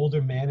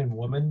older man and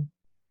woman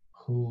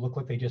who look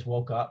like they just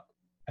woke up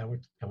and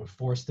were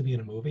forced to be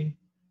in a movie,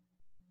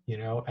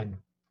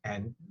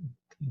 and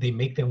they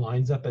make their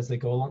lines up as they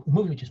go along. The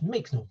movie just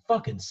makes no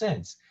fucking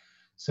sense.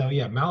 So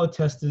yeah,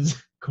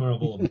 Malatesta's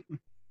Carnival.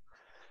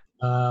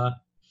 I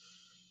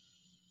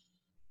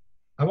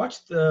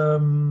watched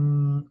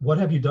What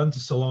Have You Done to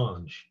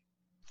Solange?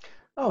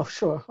 Oh,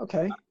 sure.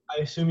 Okay.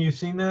 I assume you've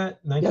seen that?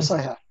 Yes,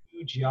 I have.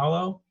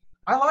 Giallo.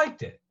 I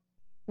liked it.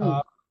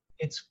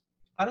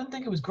 I didn't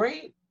think it was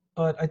great,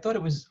 but I thought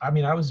it was. I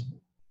mean,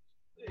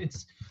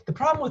 it's the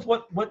problem with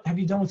what Have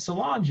You Done with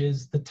Solange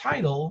is the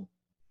title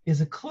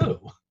is a clue.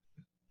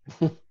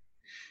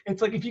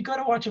 It's like if you go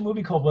to watch a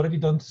movie called What Have You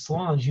Done to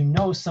Solange,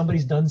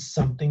 somebody's done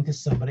something to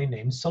somebody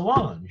named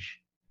Solange,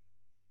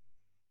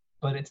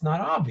 but it's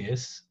not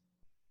obvious,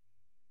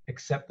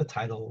 except the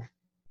title,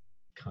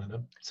 kind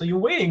of. So you're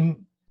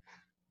waiting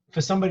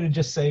for somebody to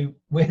just say,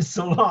 "Where's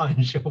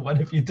Solange?" or "What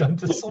have you done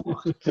to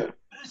Solange?"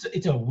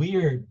 It's a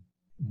weird,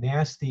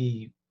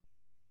 nasty,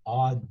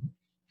 odd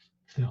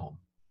film.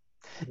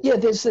 Yeah,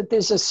 there's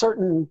a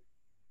certain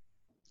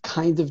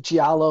kind of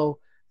giallo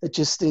that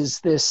just is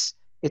this.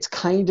 It's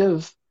kind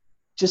of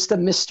just a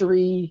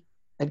mystery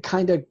and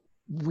kind of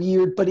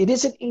weird, but it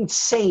isn't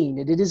insane.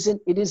 It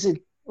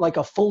isn't like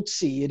a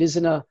Fulci. It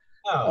isn't a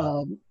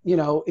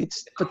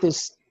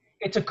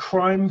It's a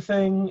crime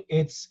thing.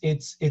 It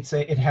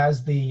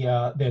has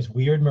there's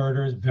weird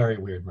murders, very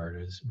weird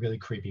murders, really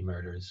creepy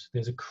murders.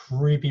 There's a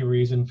creepy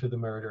reason for the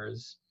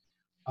murders.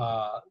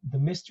 The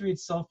mystery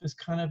itself is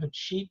kind of a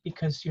cheat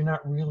because you're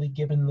not really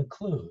given the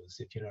clues,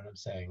 if you know what I'm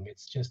saying.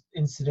 It's just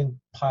incident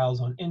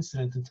piles on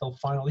incident until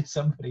finally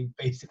somebody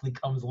basically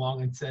comes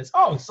along and says,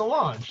 "Oh,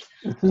 Solange."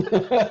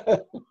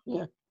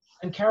 Yeah.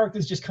 And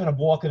characters just kind of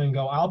walk in and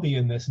go, "I'll be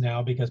in this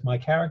now because my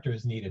character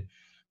is needed."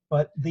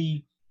 But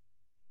the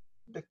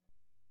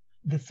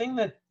thing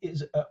that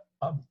is,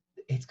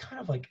 it's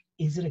kind of like,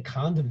 is it a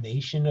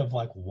condemnation of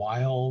like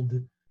wild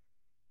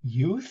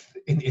youth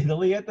in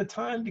Italy at the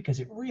time? Because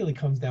it really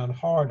comes down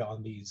hard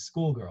on these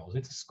schoolgirls.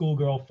 It's a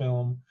schoolgirl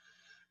film,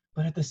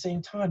 but at the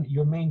same time,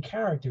 your main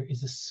character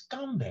is a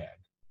scumbag,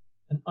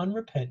 an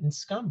unrepentant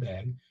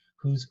scumbag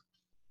who's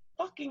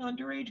fucking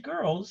underage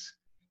girls,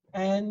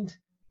 and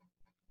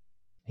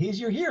he's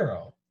your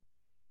hero.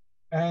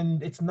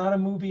 And it's not a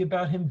movie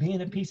about him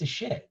being a piece of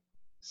shit.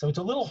 So it was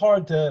a little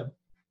hard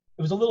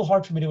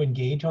for me to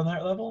engage on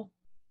that level.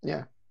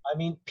 Yeah. I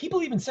mean,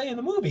 people even say in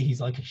the movie he's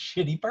like a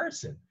shitty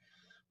person.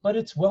 But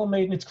it's well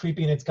made and it's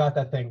creepy and it's got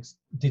that thing.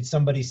 Did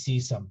somebody see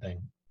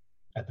something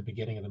at the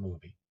beginning of the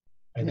movie?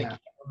 And they can't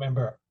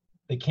remember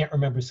they can't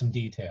remember some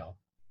detail.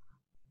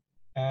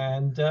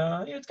 And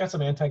yeah, it's got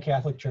some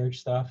anti-Catholic Church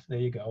stuff. There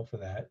you go for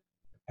that.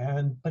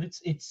 But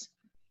it's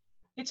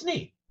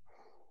neat.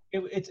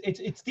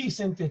 It's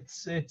decent.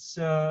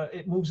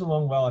 It moves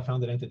along well. I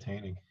found it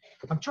entertaining.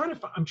 I'm trying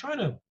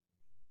to.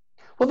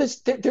 Well,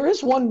 there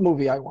is one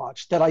movie I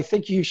watched that I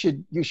think you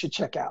should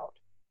check out.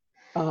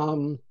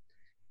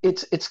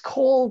 It's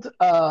called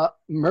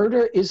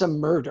Murder is a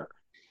Murder.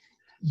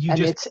 You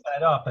just put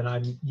that up, and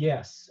I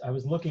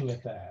was looking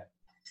at that.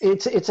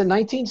 It's a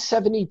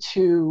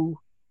 1972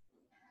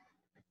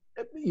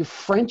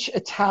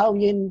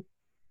 French-Italian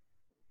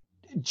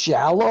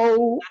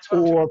giallo,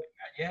 or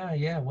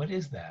yeah. What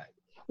is that?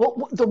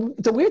 Well,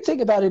 the weird thing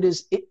about it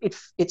is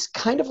it's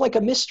kind of like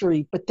a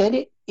mystery, but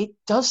then it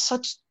does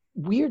such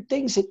weird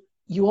things that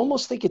you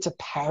almost think it's a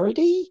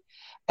parody.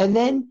 And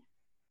then,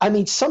 I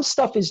mean, some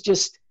stuff is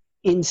just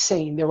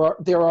insane.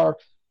 There are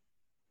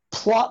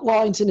plot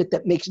lines in it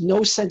that makes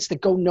no sense,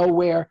 that go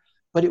nowhere,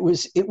 but it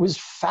was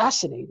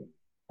fascinating.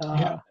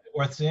 Yeah,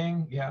 worth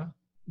seeing. Yeah,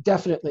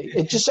 definitely.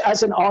 It just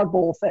as an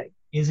oddball thing.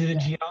 Is it a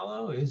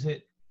giallo? Is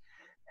it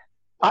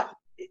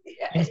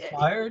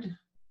inspired?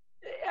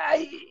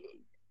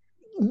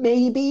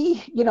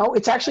 Maybe,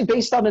 it's actually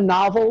based on a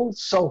novel,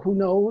 so who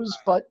knows?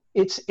 But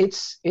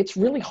it's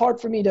really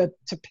hard for me to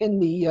pin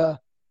the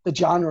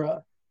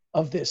genre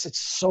of this. It's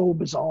so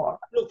bizarre.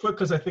 Real quick,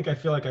 because I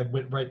feel like I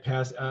went right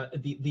past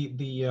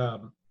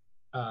the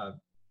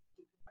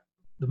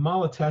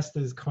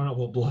Malatesta's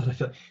Carnival of Blood. I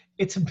feel like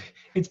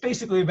it's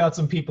basically about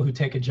some people who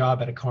take a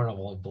job at a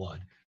Carnival of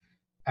Blood,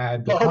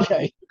 and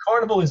the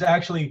carnival is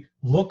actually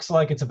looks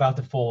like it's about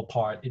to fall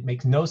apart. It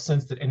makes no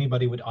sense that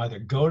anybody would either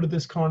go to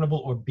this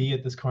carnival or be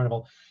at this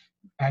carnival,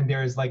 and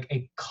there is like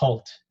a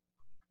cult.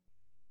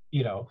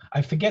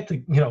 I forget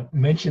to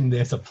mention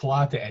there's a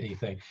plot to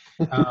anything.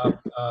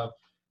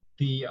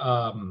 The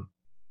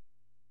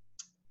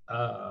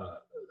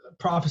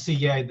prophecy,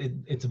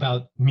 it's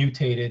about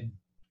mutated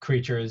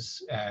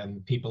creatures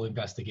and people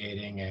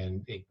investigating,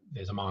 and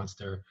there's a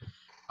monster.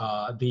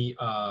 The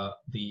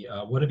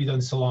What Have You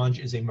Done, Solange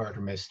is a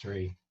murder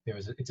mystery.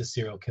 It's a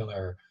serial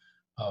killer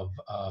of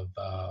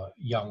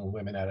young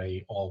women at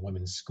a all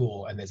women's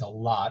school, and there's a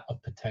lot of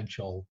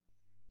potential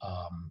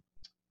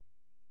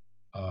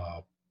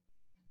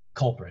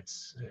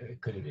culprits.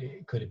 Could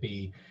it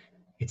be?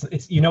 It's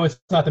it's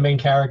not the main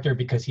character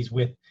because he's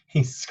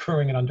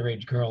screwing an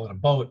underage girl in a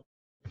boat,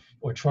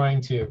 or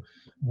trying to,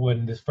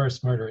 when this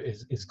first murder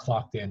is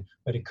clocked in.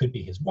 But it could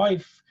be his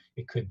wife.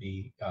 It could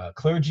be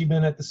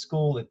clergymen at the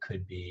school. It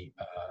could be.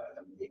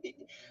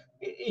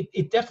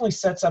 It definitely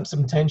sets up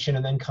some tension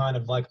and then kind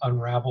of like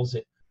unravels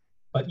it.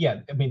 But yeah,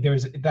 I mean,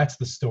 that's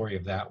the story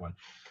of that one.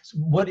 So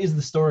what is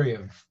the story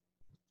of?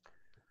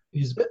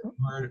 Is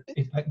murder?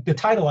 The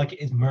title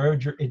is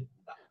murder.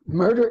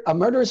 A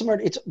murder is a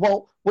murder.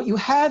 What you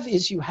have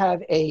is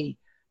a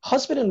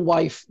husband and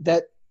wife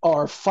that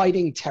are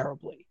fighting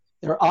terribly.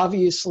 They're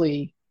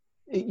obviously,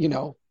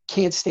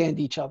 can't stand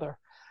each other.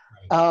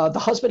 The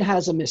husband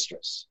has a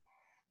mistress.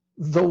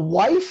 The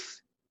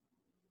wife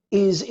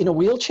is in a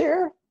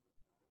wheelchair.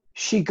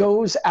 She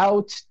goes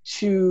out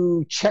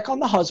to check on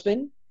the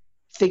husband,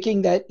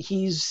 thinking that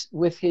he's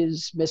with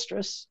his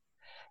mistress.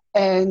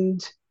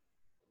 And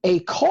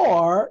a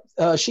car,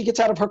 she gets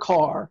out of her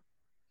car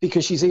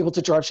because she's able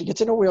to drive. She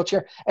gets in a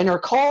wheelchair, and her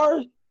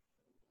car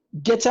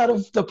gets out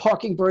of the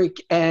parking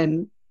brake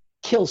and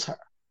kills her.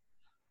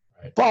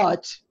 Right.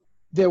 But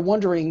they're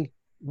wondering,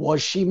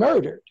 was she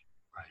murdered?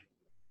 Right.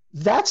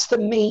 That's the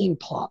main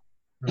plot.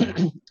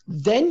 Right.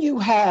 Then you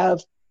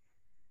have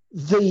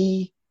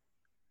the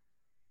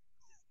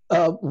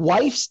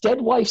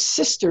dead wife's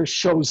sister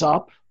shows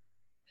up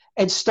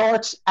and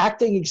starts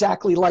acting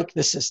exactly like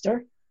the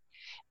sister.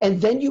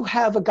 And then you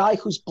have a guy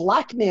who's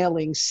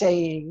blackmailing,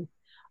 saying,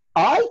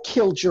 I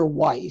killed your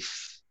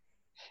wife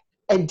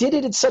and did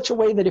it in such a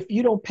way that if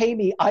you don't pay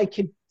me, I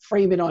can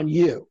frame it on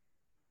you.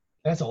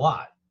 That's a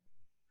lot.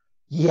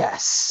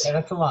 Yes. Yeah,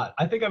 that's a lot.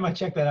 I think I might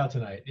check that out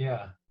tonight.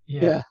 Yeah.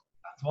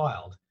 That's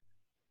wild.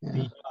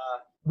 Yeah.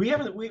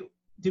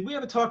 Did we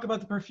ever talk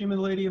about The Perfume of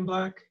the Lady in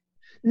Black?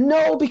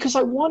 No, because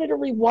I wanted to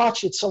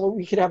rewatch it so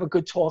we could have a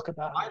good talk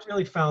about it. I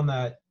really found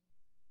that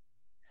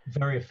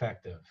very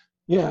effective.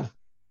 Yeah.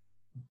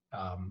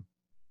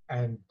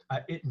 And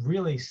it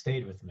really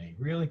stayed with me.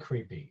 Really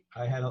creepy.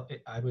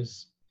 That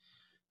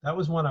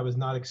was one I was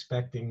not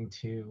expecting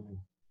to.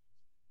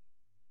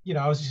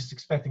 I was just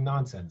expecting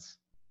nonsense.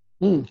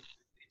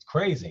 It's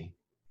crazy.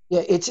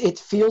 Yeah, it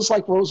feels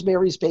like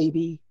Rosemary's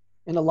Baby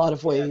in a lot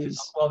of ways.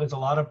 Yeah, there's a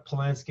lot of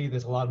Polanski.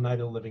 There's a lot of Night of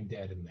the Living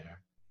Dead in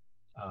there,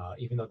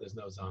 even though there's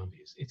no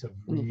zombies. It's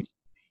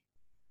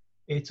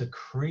a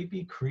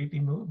creepy, creepy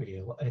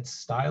movie. It's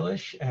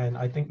stylish, and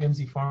I think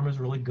Mimsy Farmer's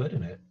really good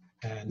in it.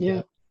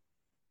 And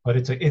but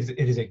it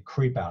is a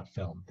creep out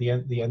film. The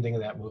ending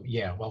of that movie.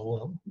 Yeah, well,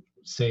 we'll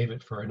save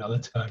it for another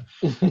time.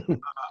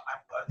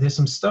 There's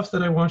some stuff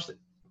that I watched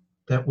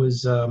that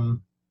was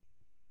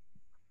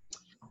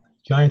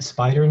Giant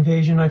Spider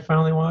Invasion. I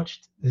finally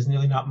watched. There's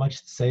nearly not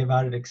much to say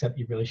about it except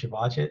you really should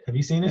watch it. Have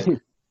you seen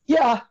it?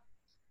 Yeah.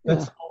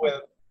 That's the one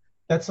where,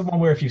 that's the one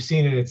where if you've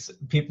seen it, it's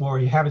people where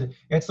you haven't.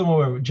 It's the one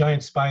where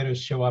giant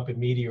spiders show up in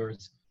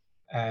meteors,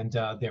 and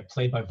they're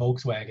played by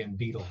Volkswagen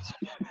Beetles.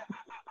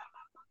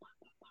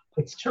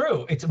 It's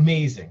true. It's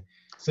amazing.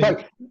 So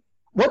But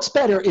what's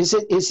better? Is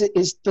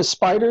the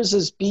spiders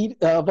as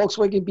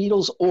Volkswagen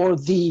Beetles or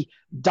the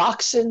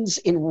dachshunds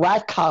in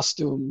rat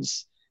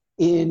costumes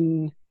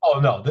in? Oh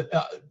no, the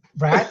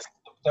rats.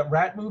 That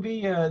rat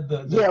movie. With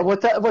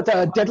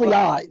the deadly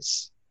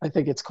eyes. I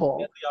think it's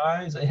called. Deadly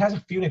Eyes. It has a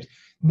few names.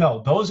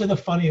 No, those are the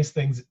funniest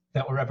things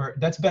that were ever.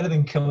 That's better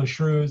than Killer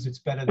Shrews. It's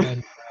better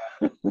than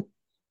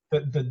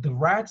the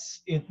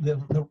rats.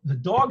 The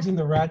dogs in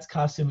the rats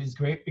costume is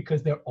great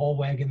because they're all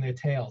wagging their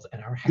tails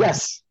and are happy.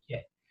 Yes.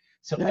 Yeah.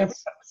 So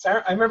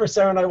Sarah, I remember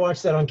Sarah and I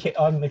watched that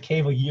on the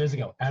cable years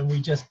ago, and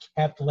we just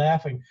kept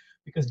laughing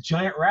because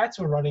giant rats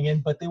were running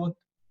in, but they were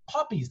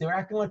puppies. They were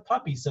acting like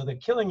puppies, so they're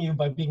killing you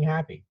by being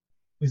happy.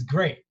 It was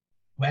great.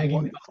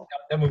 Wagging.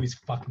 That movie's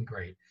fucking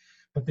great.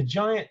 But the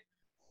giant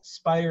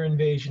spider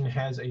invasion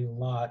has a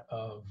lot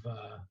of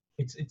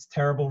it's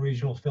terrible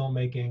regional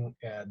filmmaking.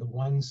 The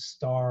one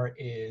star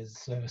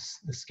is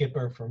the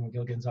skipper from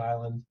Gilligan's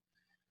Island.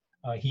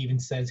 He even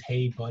says,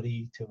 "Hey,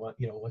 buddy," to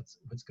what's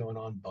going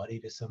on, buddy,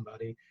 to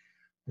somebody.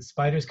 The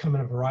spiders come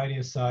in a variety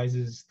of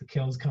sizes. The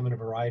kills come in a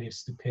variety of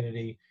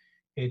stupidity.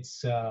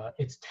 It's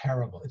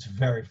terrible. It's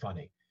very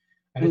funny,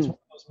 and it's one of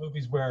those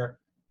movies where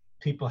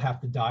people have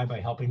to die by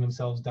helping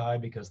themselves die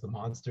because the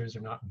monsters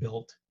are not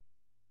built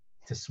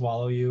to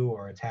swallow you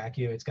or attack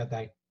you. It's got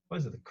that, what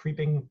is it, the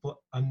Creeping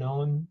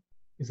Unknown?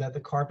 Is that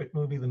the carpet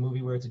movie? The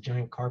movie where it's a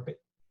giant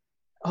carpet?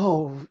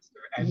 Oh.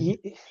 And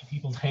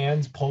people's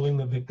hands pulling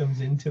the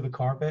victims into the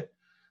carpet.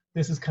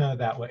 This is kind of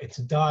that way. It's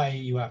a die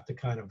you have to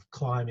kind of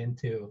climb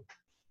into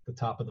the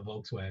top of the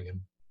Volkswagen.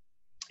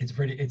 It's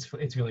really good. It's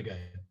really,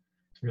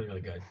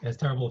 really good. It has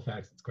terrible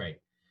effects. It's great.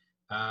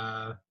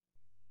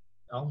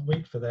 I'll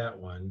wait for that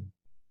one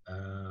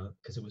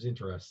because it was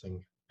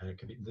interesting. And it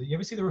could be. You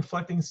ever see The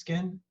Reflecting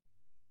Skin?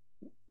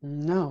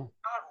 No.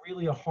 Not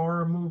really a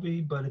horror movie,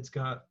 but it's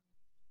got.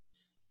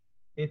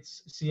 I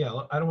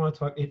don't want to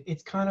talk.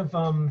 It's kind of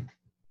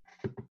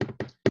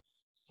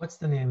what's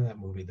the name of that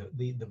movie? The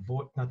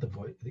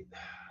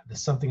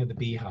something of the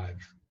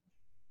Beehive.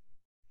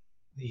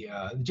 Did you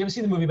ever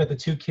see the movie about the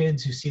two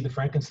kids who see the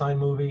Frankenstein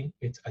movie?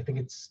 I think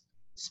it's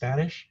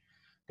Spanish.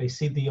 They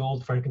see the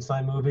old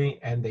Frankenstein movie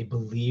and they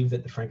believe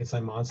that the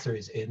Frankenstein monster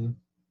is in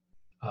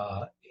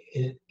the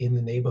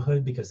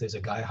neighborhood because there's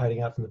a guy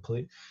hiding out from the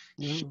police.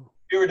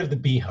 Spirit of the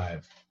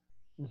Beehive.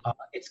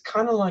 It's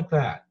kind of like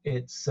that.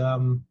 It's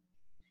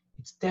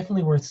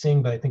definitely worth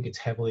seeing, but I think it's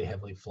heavily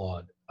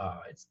flawed.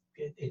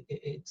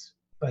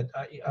 But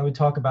I would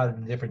talk about it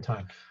at a different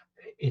time.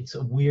 It's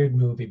a weird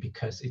movie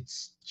because it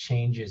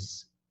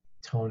changes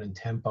tone and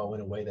tempo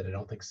in a way that I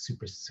don't think is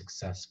super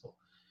successful.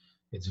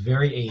 It's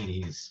very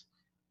 80s,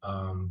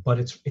 but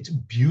it's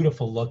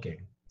beautiful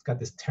looking. It's got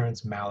this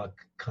Terrence Malick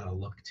kind of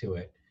look to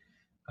it.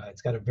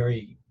 It's got a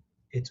very,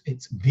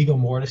 it's Viggo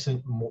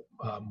Mortensen,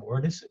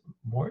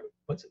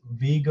 what's it?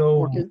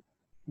 Viggo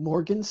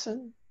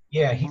Mortensen?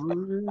 Yeah, he's like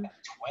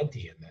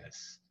 20 in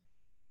this.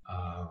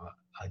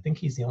 I think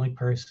he's the only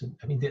person.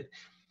 I mean,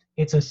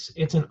 it's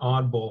an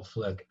oddball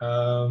flick.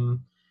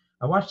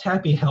 I watched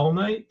Happy Hell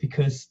Night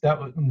because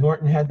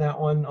Norton had that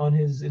one on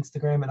his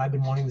Instagram, and I've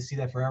been wanting to see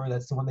that forever.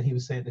 That's the one that he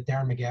was saying that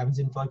Darren McGavin's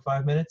in for like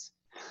 5 minutes.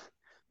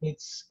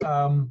 It's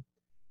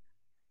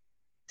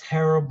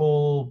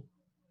terrible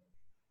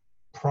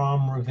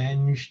prom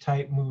revenge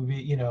type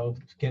movie,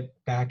 get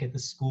back at the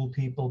school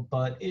people,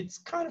 but it's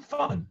kind of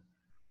fun.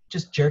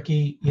 Just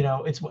jerky,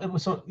 it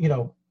was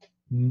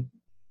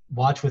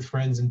watch with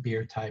friends and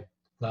beer type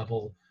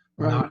level.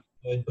 Right. Not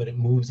good, but it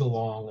moves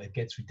along. It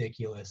gets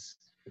ridiculous.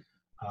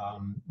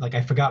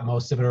 I forgot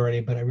most of it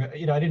already, but I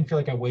didn't feel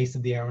like I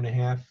wasted the hour and a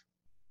half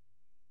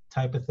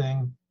type of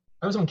thing.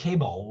 I was on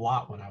cable a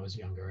lot when I was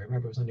younger. I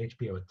remember it was on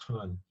HBO a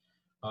ton.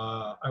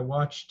 I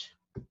watched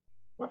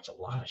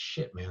a lot of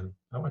shit, man.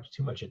 I watched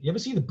too much shit. You ever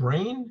see The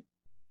Brain?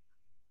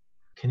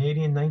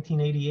 Canadian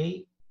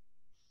 1988?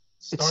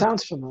 It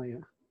sounds familiar.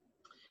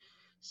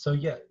 So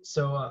yeah,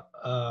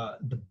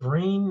 The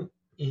Brain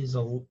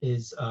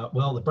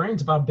the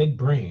brain's about a big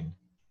brain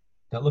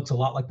that looks a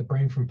lot like the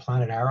brain from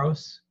Planet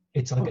Arrows.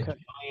 It's like a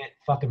giant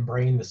fucking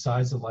brain the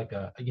size of like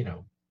a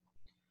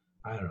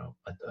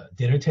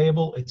dinner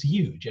table. It's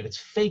huge and it's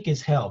fake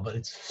as hell, but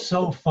it's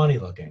so funny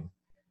looking.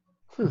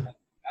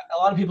 A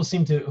lot of people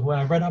when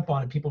I read up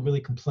on it, people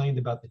really complained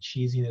about the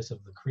cheesiness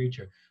of the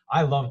creature.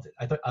 I loved it.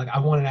 I thought I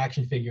want an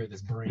action figure of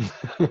this brain.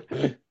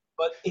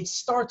 But it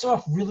starts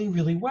off really,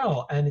 really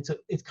well, and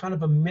it's kind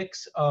of a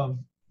mix of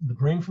the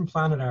brain from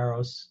Planet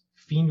Arrows,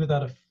 Fiend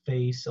Without a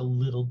Face a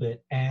little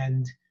bit,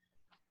 and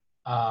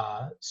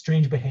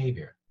Strange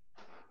Behavior.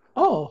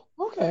 Oh,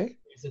 okay.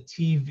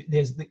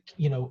 There's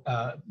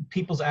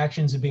people's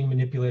actions are being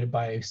manipulated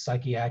by a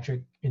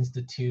psychiatric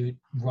institute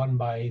run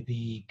by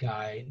the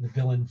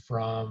villain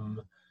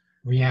from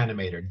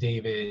Reanimator,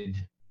 David,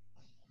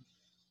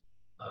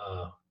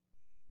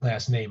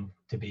 last name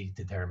to be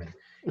determined.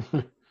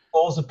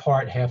 falls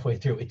apart halfway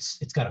through.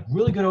 It's got a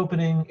really good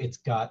opening. It's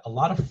got a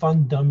lot of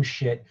fun, dumb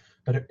shit,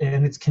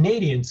 and it's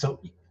Canadian,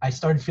 so I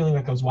started feeling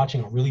like I was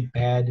watching a really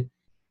bad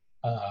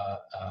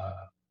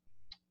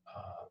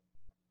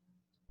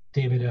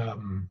David,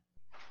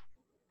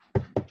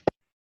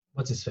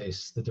 what's his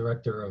face? The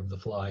director of The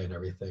Fly and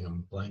everything.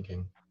 I'm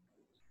blanking.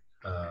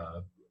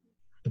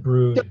 The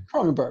Brood. Yeah,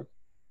 Cronenberg.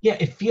 Yeah,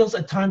 it feels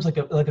at times like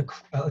a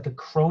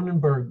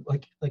Cronenberg,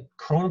 like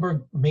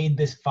Cronenberg made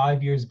this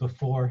 5 years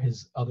before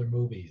his other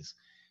movies,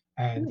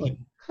 and he was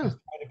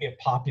trying to be a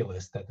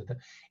populist.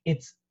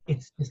 It's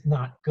just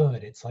not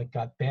good. It's like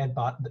got bad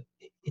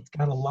it's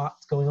got a lot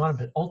going on,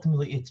 but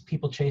ultimately it's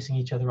people chasing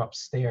each other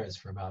upstairs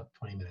for about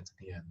 20 minutes at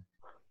the end.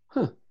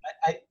 Huh.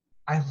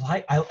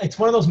 It's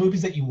one of those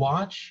movies that you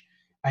watch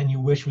and you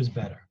wish was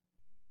better,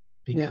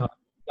 because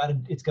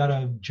it's got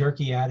a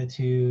jerky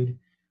attitude,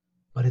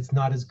 but it's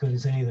not as good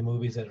as any of the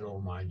movies that it'll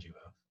remind you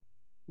of.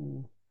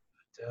 But,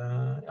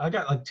 I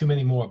got like too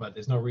many more, but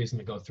there's no reason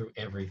to go through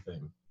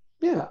everything.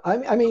 Yeah,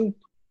 I mean,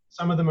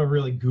 some of them are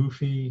really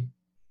goofy.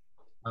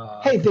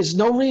 Hey, there's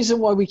no reason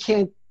why we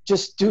can't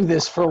just do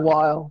this for a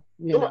while,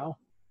 you know.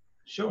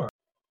 Sure.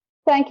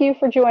 Thank you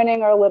for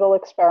joining our little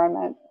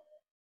experiment.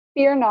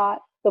 Fear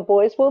not, the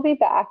boys will be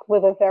back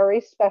with a very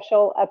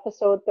special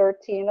episode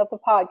 13 of the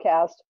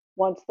podcast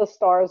once the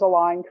stars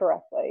align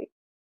correctly.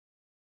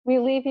 We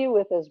leave you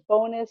with this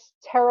bonus,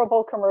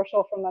 terrible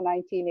commercial from the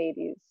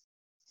 1980s.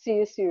 See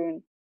you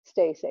soon.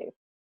 Stay safe.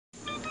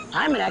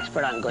 I'm an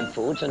expert on good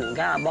foods, and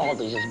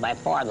Garibaldi's is by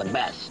far the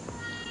best.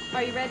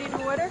 Are you ready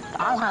to order?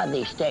 I'll have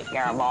the steak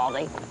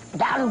Garibaldi.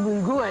 That'll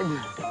be good.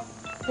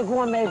 The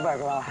gourmet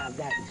burger, I'll have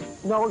that.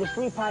 No, the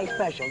 3-pie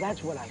special,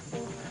 that's what I...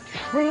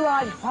 3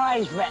 large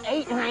pies for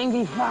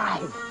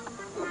 $8.95.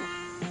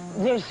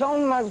 There's so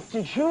much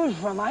to choose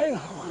from.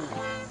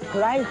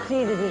 Could I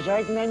see the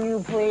dessert menu,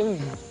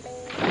 please?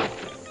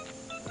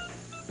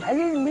 I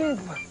didn't mean...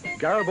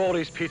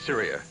 Garibaldi's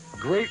Pizzeria.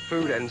 Great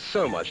food and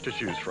so much to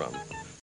choose from.